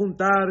tiene que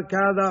juntar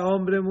cada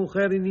hombre,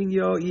 mujer y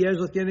niño, y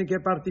ellos tienen que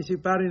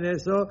participar en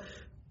eso.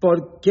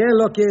 ¿Por qué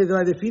lo que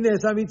define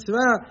esa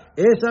mitzvah?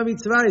 Esa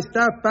mitzvah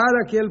está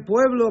para que el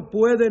pueblo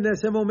pueda en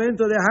ese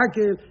momento de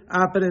Hakel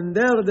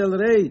aprender del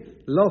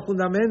rey los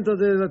fundamentos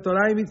de la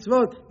Torah y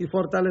mitzvot y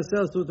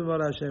fortalecer su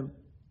temor a Hashem.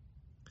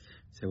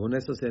 Según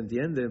eso se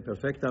entiende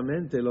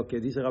perfectamente lo que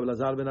dice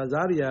Abelazar ben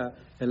Azaria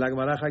en la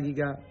Gemara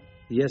Hagigah,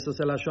 y eso es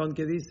el Lashon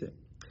que dice.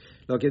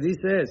 Lo que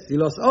dice es, si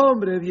los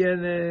hombres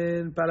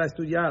vienen para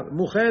estudiar,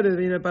 mujeres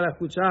vienen para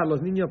escuchar,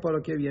 los niños por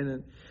qué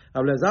vienen.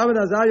 Abelazar ben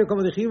Azaria,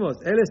 como dijimos,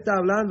 él está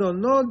hablando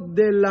no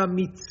de la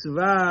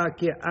mitzvah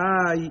que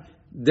hay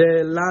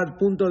del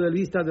punto de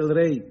vista del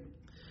rey.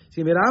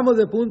 Si miramos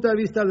del punto de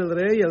vista del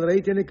rey, el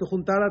rey tiene que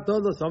juntar a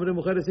todos, hombres,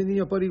 mujeres y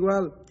niños por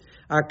igual.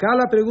 Acá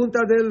la pregunta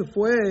de él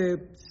fue,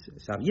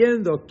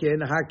 sabiendo que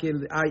en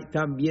Hakel hay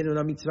también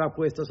una mitzvah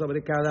puesta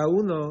sobre cada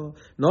uno,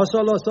 no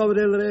solo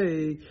sobre el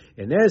rey,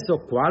 en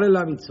eso, ¿cuál es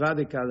la mitzvah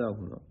de cada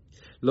uno?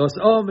 Los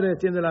hombres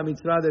tienen la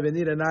mitzvah de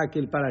venir en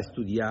Hakel para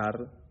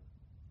estudiar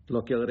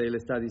lo que el rey le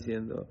está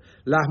diciendo.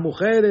 Las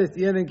mujeres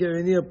tienen que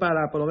venir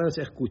para por lo menos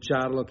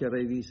escuchar lo que el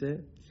rey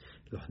dice.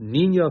 Los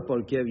niños,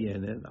 ¿por qué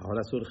vienen?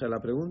 Ahora surge la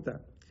pregunta.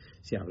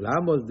 Si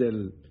hablamos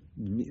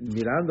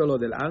mirándolo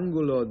del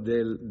ángulo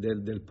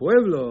del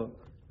pueblo,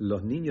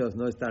 los niños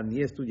no están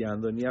ni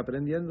estudiando ni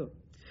aprendiendo.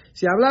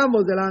 Si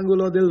hablamos del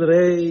ángulo del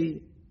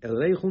rey, el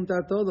rey junta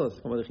a todos,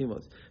 como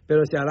dijimos.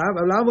 Pero si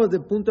hablamos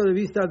del punto de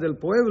vista del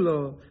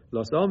pueblo,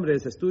 los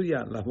hombres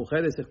estudian, las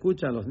mujeres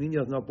escuchan, los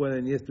niños no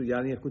pueden ni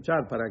estudiar ni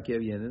escuchar. ¿Para qué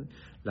vienen?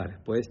 La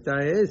respuesta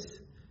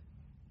es,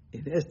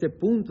 en este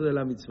punto de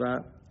la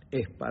mitzvah,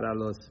 es para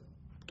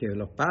que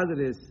los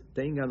padres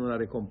tengan una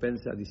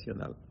recompensa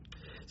adicional.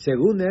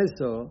 Según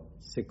eso,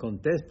 se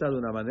contesta de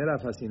una manera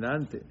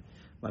fascinante,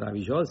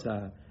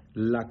 maravillosa,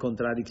 la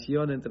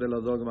contradicción entre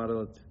los dos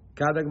Gemarot.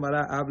 Cada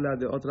Gemara habla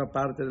de otra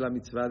parte de la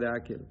mitzvah de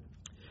Hakel.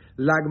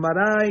 La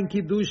Gemara en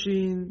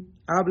Kiddushin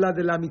habla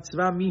de la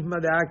mitzvah misma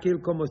de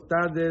Hakel como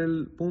está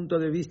del punto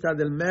de vista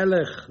del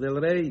Melech, del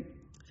rey.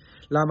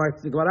 La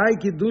Gemara en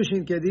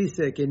Kiddushin que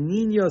dice que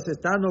niños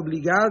están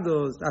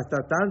obligados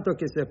hasta tanto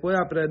que se puede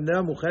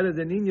aprender mujeres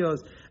de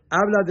niños,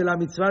 habla de la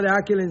mitzvah de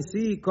Hakel en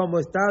sí como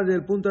está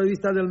del punto de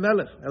vista del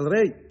Melech, el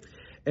rey.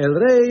 El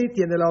rey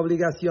tiene la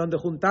obligación de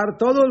juntar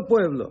todo el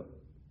pueblo.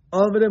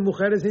 hombres,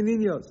 mujeres y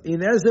niños. Y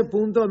en ese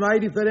punto no hay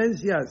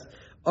diferencias.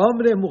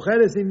 Hombres,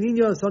 mujeres y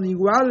niños son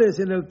iguales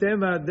en el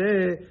tema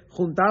de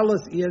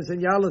juntarlos y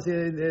enseñarlos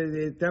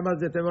en temas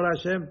de temor a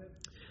Hashem.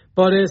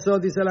 Por eso,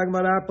 dice la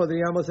Gemara,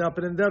 podríamos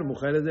aprender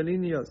mujeres de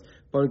niños,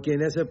 porque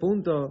en ese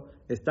punto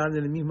están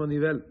en el mismo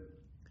nivel.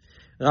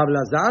 Rav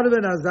Lazar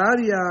ben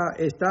Azaria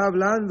está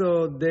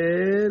hablando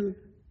de él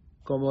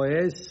como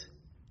es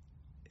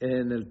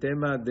en el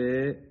tema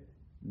del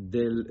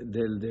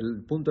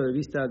punto de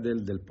vista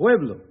del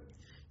pueblo.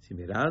 Si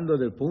mirando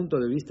del punto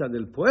de vista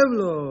del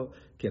pueblo,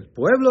 que el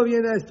pueblo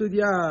viene a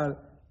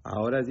estudiar,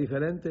 ahora es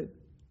diferente.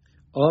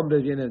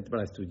 Hombres vienen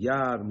para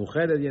estudiar,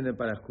 mujeres vienen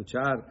para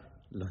escuchar.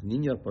 Los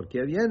niños, ¿por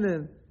qué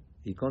vienen?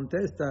 Y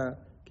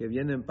contesta que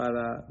vienen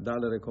para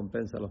darle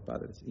recompensa a los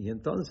padres. Y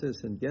entonces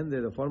se entiende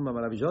de forma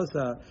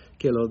maravillosa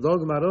que los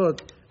dos Marot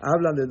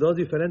hablan de dos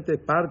diferentes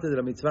partes de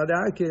la mitzvah de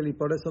Akel y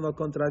por eso no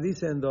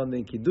contradicen, donde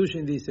en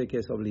Kiddushin dice que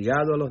es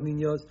obligado a los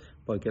niños,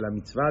 porque la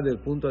mitzvah del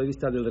punto de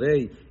vista del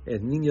rey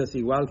es niños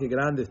igual que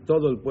grandes,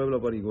 todo el pueblo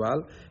por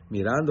igual.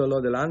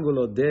 Mirándolo del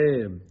ángulo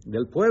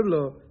del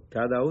pueblo,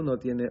 cada uno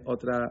tiene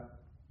otra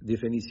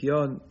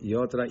definición y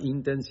otra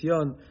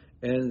intención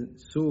en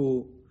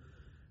su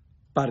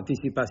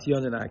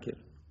participación en Akel.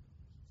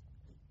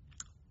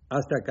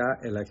 Hasta acá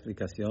es la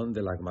explicación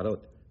de la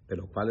Agmarot.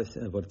 Pero ¿cuál es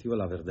el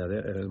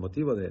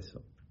motivo de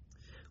eso?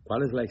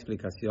 ¿Cuál es la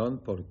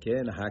explicación por qué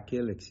en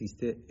Akel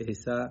existe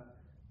esa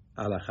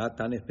alajá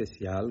tan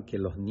especial que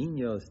los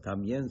niños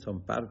también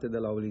son parte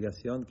de la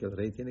obligación, que el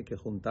rey tiene que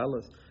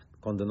juntarlos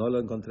cuando no lo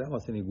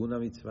encontramos en ninguna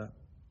mitzvah?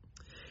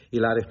 Y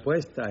la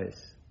respuesta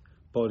es,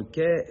 ¿por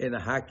qué en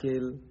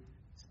Akel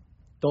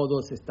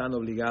todos están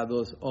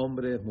obligados,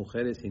 hombres,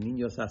 mujeres y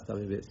niños, hasta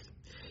bebés?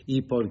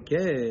 ¿Y por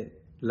qué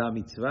la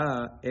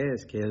mitzvah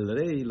es que el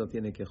rey lo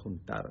tiene que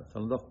juntar?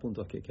 Son dos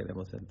puntos que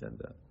queremos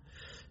entender.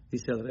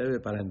 Dice el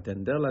Rebbe, para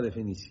entender la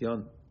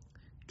definición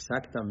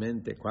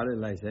exactamente cuál es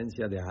la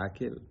esencia de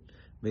Akel,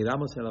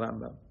 miramos el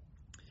Rambam.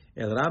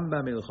 El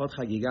Rambam, el Hot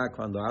Hagigah,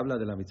 cuando habla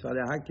de la mitzvah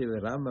de Akel,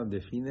 el Rambam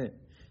define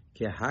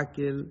que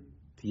Akel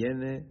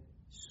tiene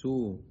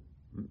su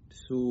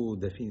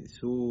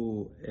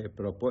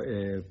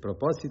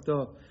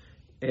propósito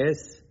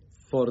es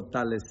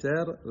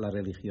fortalecer la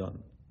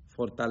religión,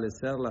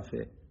 fortalecer la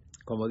fe.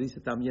 Como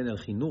dice también el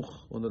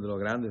Jinuch, uno de los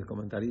grandes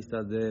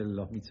comentaristas de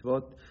los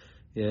mitzvot,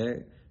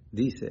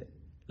 dice,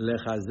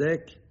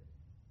 Lechazek,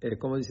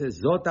 como dice,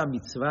 Zota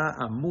mitzvah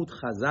amut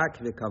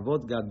chazak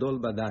vekavod gadol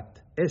badat.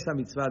 Esa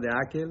mitzvah de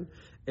Akel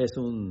es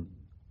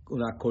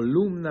una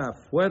columna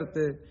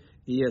fuerte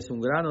y es un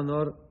gran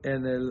honor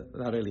en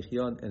la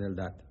religión, en el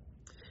dat.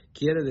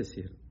 Quiere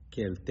decir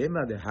que el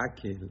tema de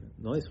Akel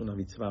no es una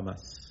mitzvah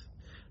más,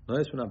 no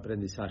es un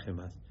aprendizaje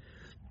más.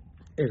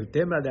 El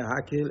tema de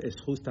Akel es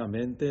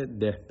justamente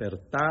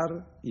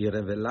despertar y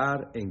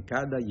revelar en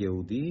cada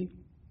Yehudí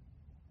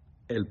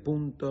el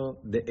punto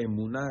de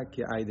emuná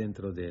que hay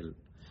dentro de él.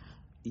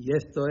 Y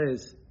esto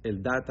es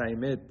el Dat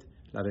Haemet,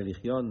 la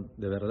religión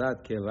de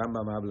verdad que el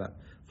Rambam habla,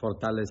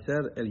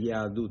 fortalecer el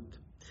Yehadut.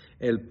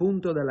 El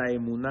punto de la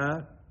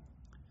emuná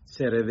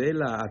se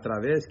revela a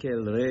través que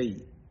el rey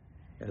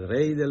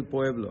del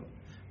pueblo,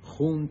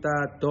 junta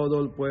a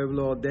todo el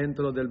pueblo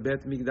dentro del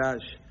Bet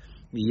Mikdash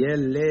y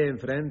él lee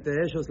enfrente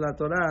de ellos la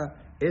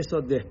Torah.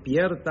 Eso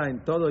despierta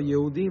en todo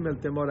Yehudim el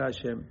temor a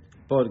Hashem.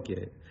 ¿Por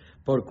qué?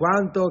 Por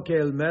cuanto que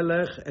el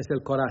Melech es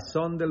el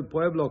corazón del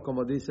pueblo,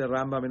 como dice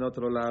Rambam en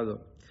otro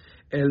lado.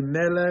 El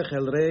Melech,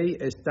 el rey,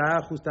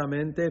 está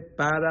justamente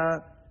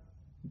para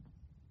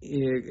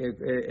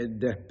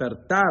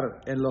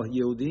despertar en los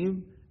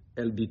Yehudim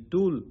el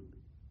bitul,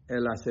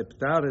 el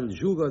aceptar el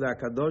yugo de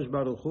Akadosh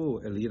Baruj Hu,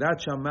 el Yirat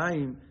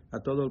Shamayim a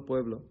todo el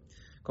pueblo.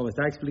 Como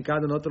está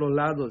explicado en otros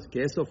lados,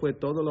 que eso fue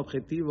todo el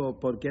objetivo,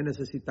 por qué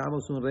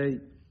necesitamos un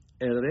rey.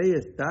 El rey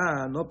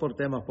está no por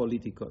temas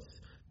políticos,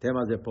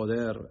 temas de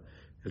poder,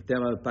 el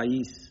tema del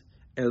país.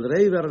 El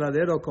rey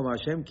verdadero, como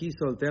Hashem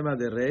quiso el tema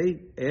de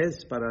rey,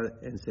 es para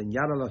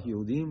enseñar a los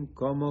Yehudim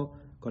cómo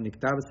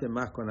conectarse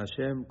más con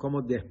Hashem,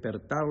 cómo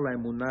despertar la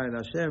emuná en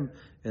Hashem,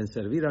 en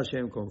servir a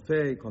Hashem con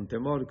fe, con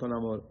temor, con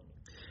amor.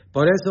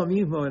 Por eso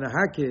mismo en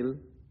Akel,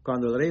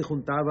 cuando el rey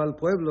juntaba al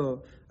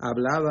pueblo,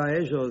 hablaba a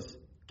ellos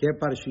qué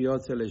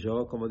parshiot se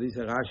leyó, como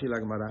dice Rashi la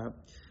Gemara,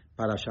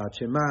 Parashat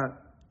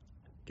Shema,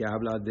 que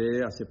habla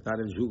de aceptar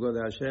el yugo de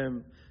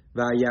Hashem,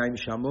 Vayim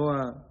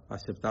Shamoa,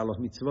 aceptar los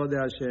mitzvot de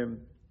Hashem,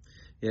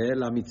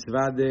 la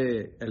mitzvah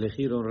de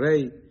elegir un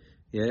rey,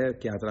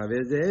 que a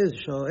través de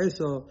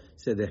eso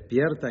se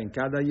despierta en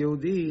cada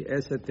Yehudí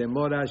ese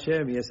temor a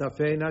Hashem y esa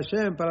fe en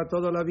Hashem para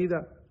toda la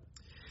vida.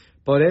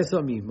 Por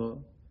eso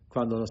mismo,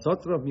 cuando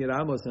nosotros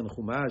miramos en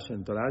Humash,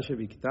 en Torah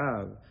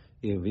Sheviktav,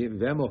 y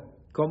vemos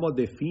cómo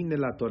define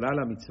la Torah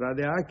la mitzvah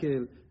de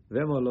Akel,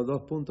 vemos los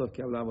dos puntos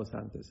que hablamos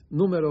antes.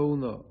 Número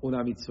uno,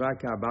 una mitzvah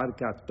que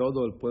abarca a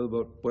todo el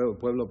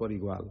pueblo por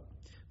igual.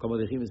 Como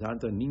dijimos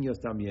antes, niños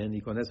también,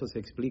 y con eso se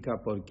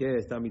explica por qué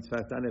esta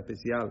mitzvah es tan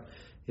especial,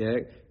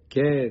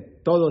 que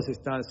todos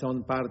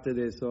son parte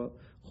de eso,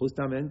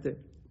 justamente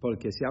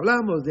porque si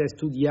hablamos de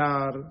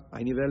estudiar,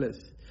 hay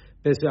niveles,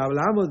 Pero si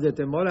hablamos de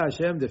temor a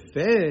Hashem, de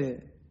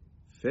fe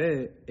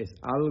es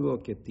algo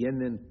que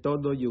tienen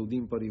todo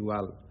Yehudim por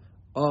igual.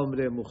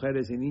 Hombres,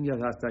 mujeres y niños,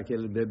 hasta que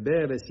el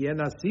bebé recién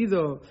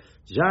nacido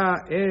ya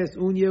es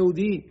un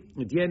Yehudí,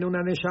 tiene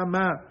una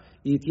Neshama,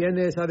 y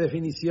tiene esa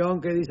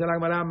definición que dice la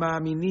Gemara,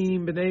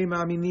 Ma'aminim, Bnei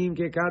Ma'aminim,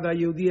 que cada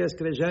Yehudí es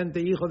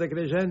creyente, hijo de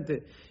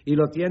creyente, y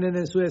lo tienen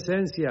en su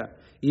esencia.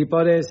 Y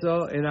por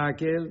eso, en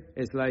aquel,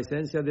 es la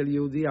esencia del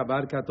Yehudí,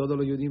 abarca a todos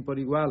los Yehudim por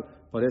igual.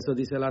 Por eso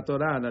dice la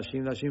Torah,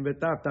 Nashim, Nashim,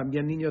 Betaf,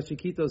 también niños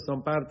chiquitos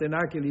son parte en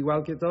aquel,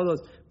 igual que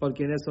todos,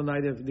 porque en eso no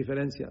hay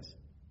diferencias.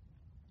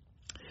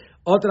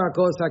 Otra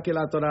cosa que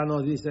la Torah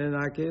nos dice en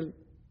aquel,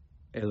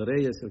 el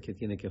rey es el que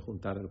tiene que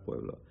juntar al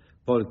pueblo.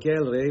 ¿Por qué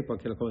el rey?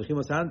 Porque como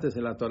dijimos antes,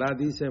 en la Torah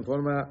dice en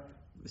forma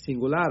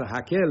singular,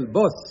 Hakel,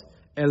 vos,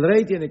 el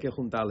rey tiene que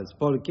juntarles.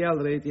 ¿Por qué el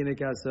rey tiene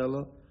que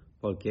hacerlo?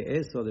 Porque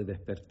eso de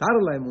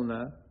despertar la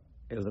emuná,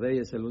 el rey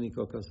es el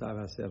único que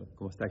sabe hacer,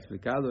 como está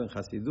explicado en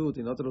Hasidut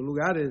y en otros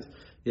lugares,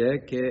 y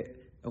es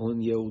que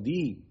un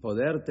Yehudí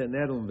poder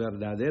tener un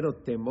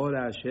verdadero temor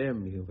a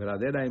Hashem y una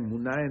verdadera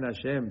emuná en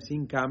Hashem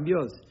sin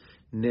cambios,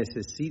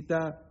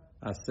 necesita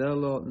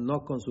hacerlo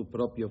no con su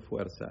propia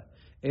fuerza.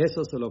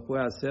 Eso se lo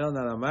puede hacer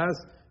nada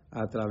más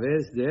a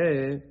través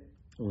de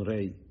un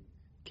rey,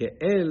 que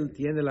él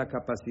tiene la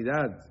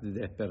capacidad de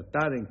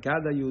despertar en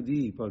cada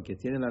yudí, porque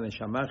tiene la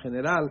neshama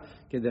general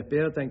que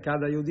despierta en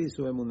cada yudí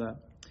su emuná.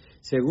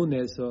 Según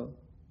eso,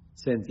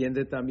 se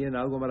entiende también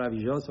algo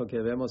maravilloso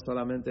que vemos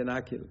solamente en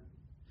Aquel,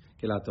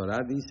 que la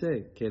Torah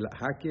dice que el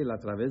Aquel, a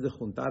través de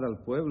juntar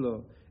al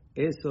pueblo,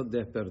 eso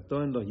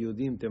despertó en los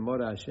yudim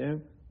temor a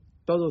Hashem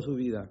toda su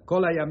vida.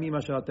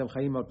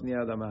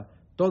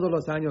 Todos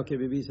los años que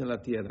vivís en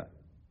la tierra.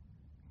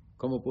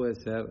 ¿Cómo puede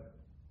ser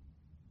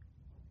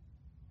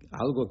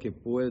algo que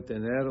puede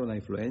tener una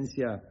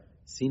influencia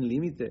sin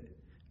límite?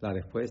 La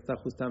respuesta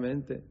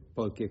justamente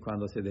porque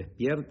cuando se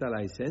despierta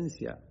la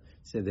esencia,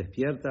 se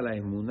despierta la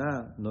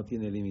emuná, no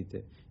tiene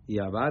límite y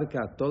abarca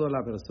a toda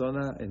la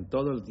persona en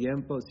todo el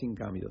tiempo sin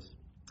cambios.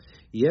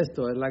 Y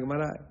esto es la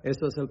Gemara,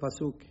 esto es el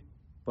Pasuk.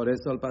 Por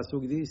eso el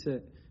Pasuk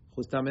dice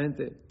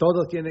justamente,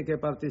 todos tienen que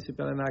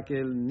participar en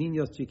aquel,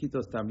 niños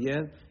chiquitos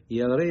también, y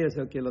el rey es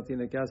el que lo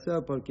tiene que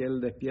hacer porque él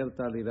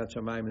despierta al Irat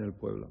Shamayim en el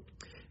pueblo.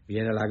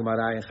 Viene la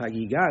Gemara en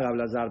Hagigah,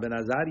 Ablazar ben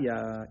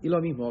Azaria, y lo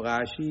mismo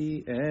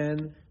Rashi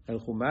en el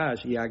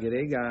Humash, y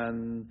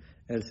agregan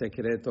el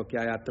secreto que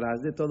hay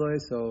atrás de todo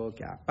eso,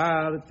 que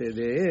aparte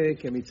de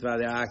que mitzvah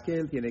de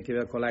aquel tiene que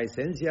ver con la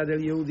esencia del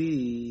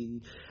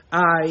Yehudí,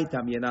 hay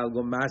también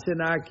algo más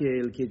en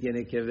aquel que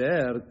tiene que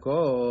ver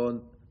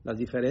con las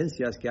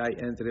diferencias que hay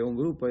entre un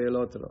grupo y el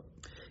otro.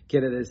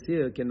 Quiere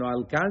decir que no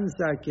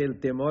alcanza que el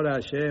temor a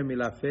Hashem y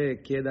la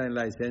fe queda en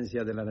la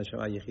esencia de la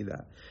Neshama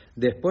Yehida.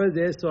 Después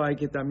de eso hay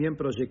que también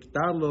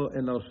proyectarlo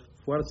en las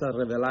fuerzas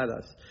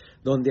reveladas,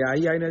 donde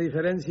ahí hay una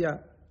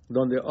diferencia,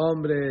 donde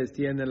hombres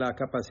tienen la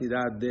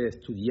capacidad de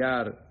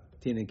estudiar,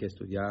 tienen que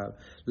estudiar.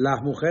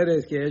 Las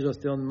mujeres que ellos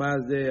tienen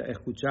más de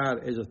escuchar,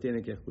 ellos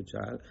tienen que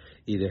escuchar.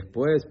 Y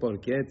después, ¿por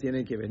qué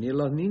tienen que venir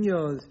los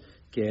niños?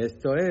 Que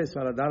esto es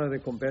para dar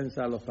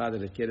recompensa a los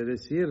padres. Quiere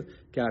decir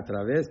que a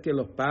través que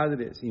los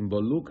padres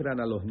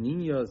involucran a los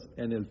niños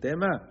en el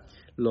tema,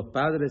 los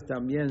padres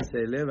también se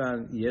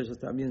elevan y ellos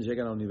también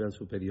llegan a un nivel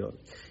superior.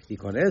 Y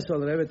con eso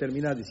el Rebbe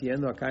termina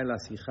diciendo acá en la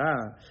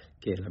Sijá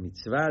que la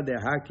mitzvah de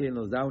Hakel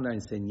nos da una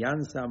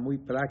enseñanza muy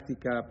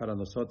práctica para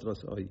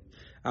nosotros hoy.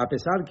 A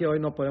pesar que hoy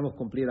no podemos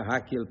cumplir a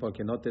Hakel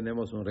porque no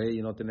tenemos un rey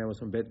y no tenemos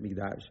un Bet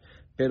Mikdash,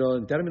 pero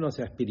en términos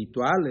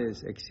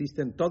espirituales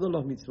existen todos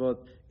los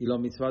mitzvot y los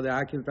mitzvot de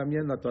Hakel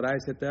también, la Torah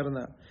es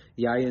eterna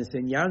y hay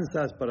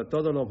enseñanzas para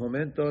todos los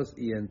momentos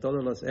y en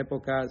todas las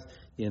épocas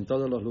y en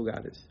todos los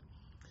lugares.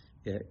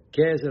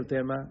 ¿Qué es el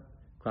tema?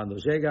 Cuando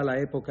llega la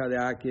época de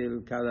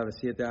Hakel, cada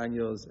 7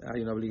 años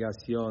hay una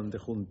obligación de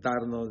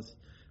juntarnos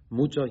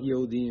muchos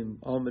Yehudim,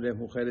 hombres,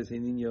 mujeres y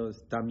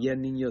niños,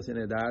 también niños en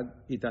edad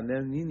y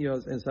también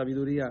niños en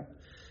sabiduría,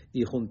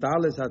 y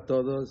juntarles a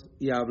todos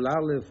y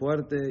hablarles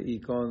fuerte y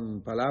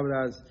con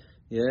palabras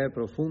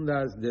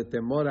profundas de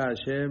temor a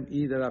Hashem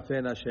y de la fe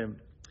en Hashem.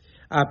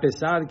 A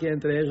pesar que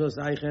entre ellos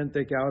hay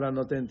gente que ahora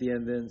no te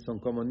entienden, son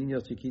como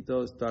niños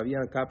chiquitos, todavía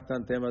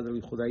captan temas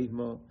del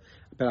judaísmo,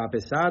 pero a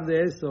pesar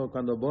de eso,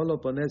 cuando vos lo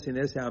pones en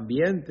ese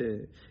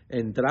ambiente,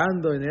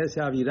 entrando en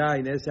ese avirá,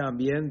 en ese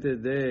ambiente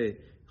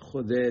de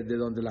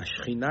donde la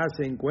Shekhinah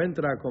se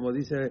encuentra, como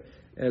dice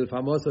el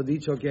famoso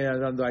dicho que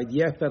cuando hay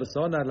 10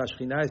 personas, la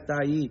Shekhinah está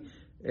ahí,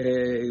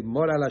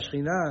 mora la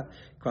Shekhinah.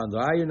 Cuando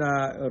hay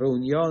una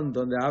reunión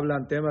donde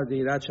hablan temas de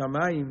Irat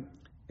Shamayim,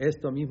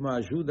 esto mismo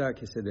ayuda a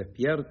que se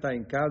despierta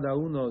en cada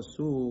uno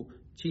su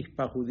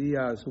chispa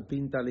judía, su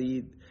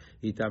pintalit,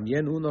 y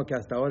también uno que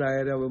hasta ahora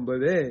era un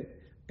bebé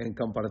en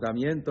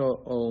comportamiento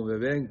o un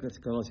bebé en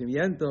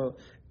conocimiento,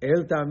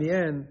 él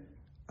también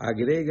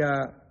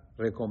agrega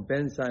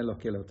recompensa en los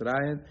que lo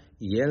traen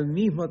y él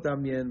mismo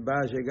también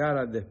va a llegar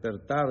a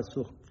despertar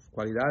sus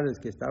cualidades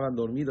que estaban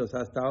dormidos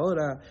hasta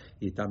ahora,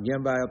 y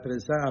también va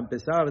a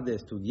empezar de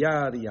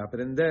estudiar y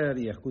aprender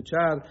y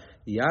escuchar,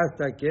 y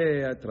hasta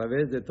que a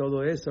través de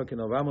todo eso que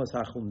nos vamos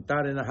a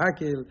juntar en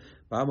Hakel,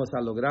 vamos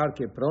a lograr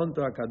que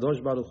pronto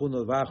Akadosh Baruj Hu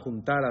nos va a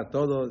juntar a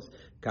todos,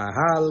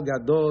 Kahal,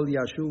 Gadol,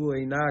 Yashu,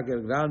 Einag,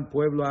 el gran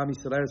pueblo Am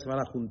Israel se van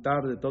a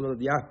juntar de toda la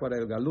diáspora,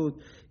 el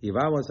Galut, y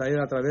vamos a ir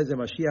a través de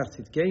Mashiach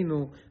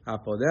Tzidkeinu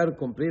a poder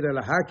cumplir el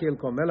Hakel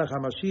con Melech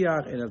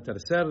HaMashiach en el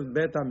tercer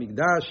Bet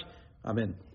HaMikdash. Amén.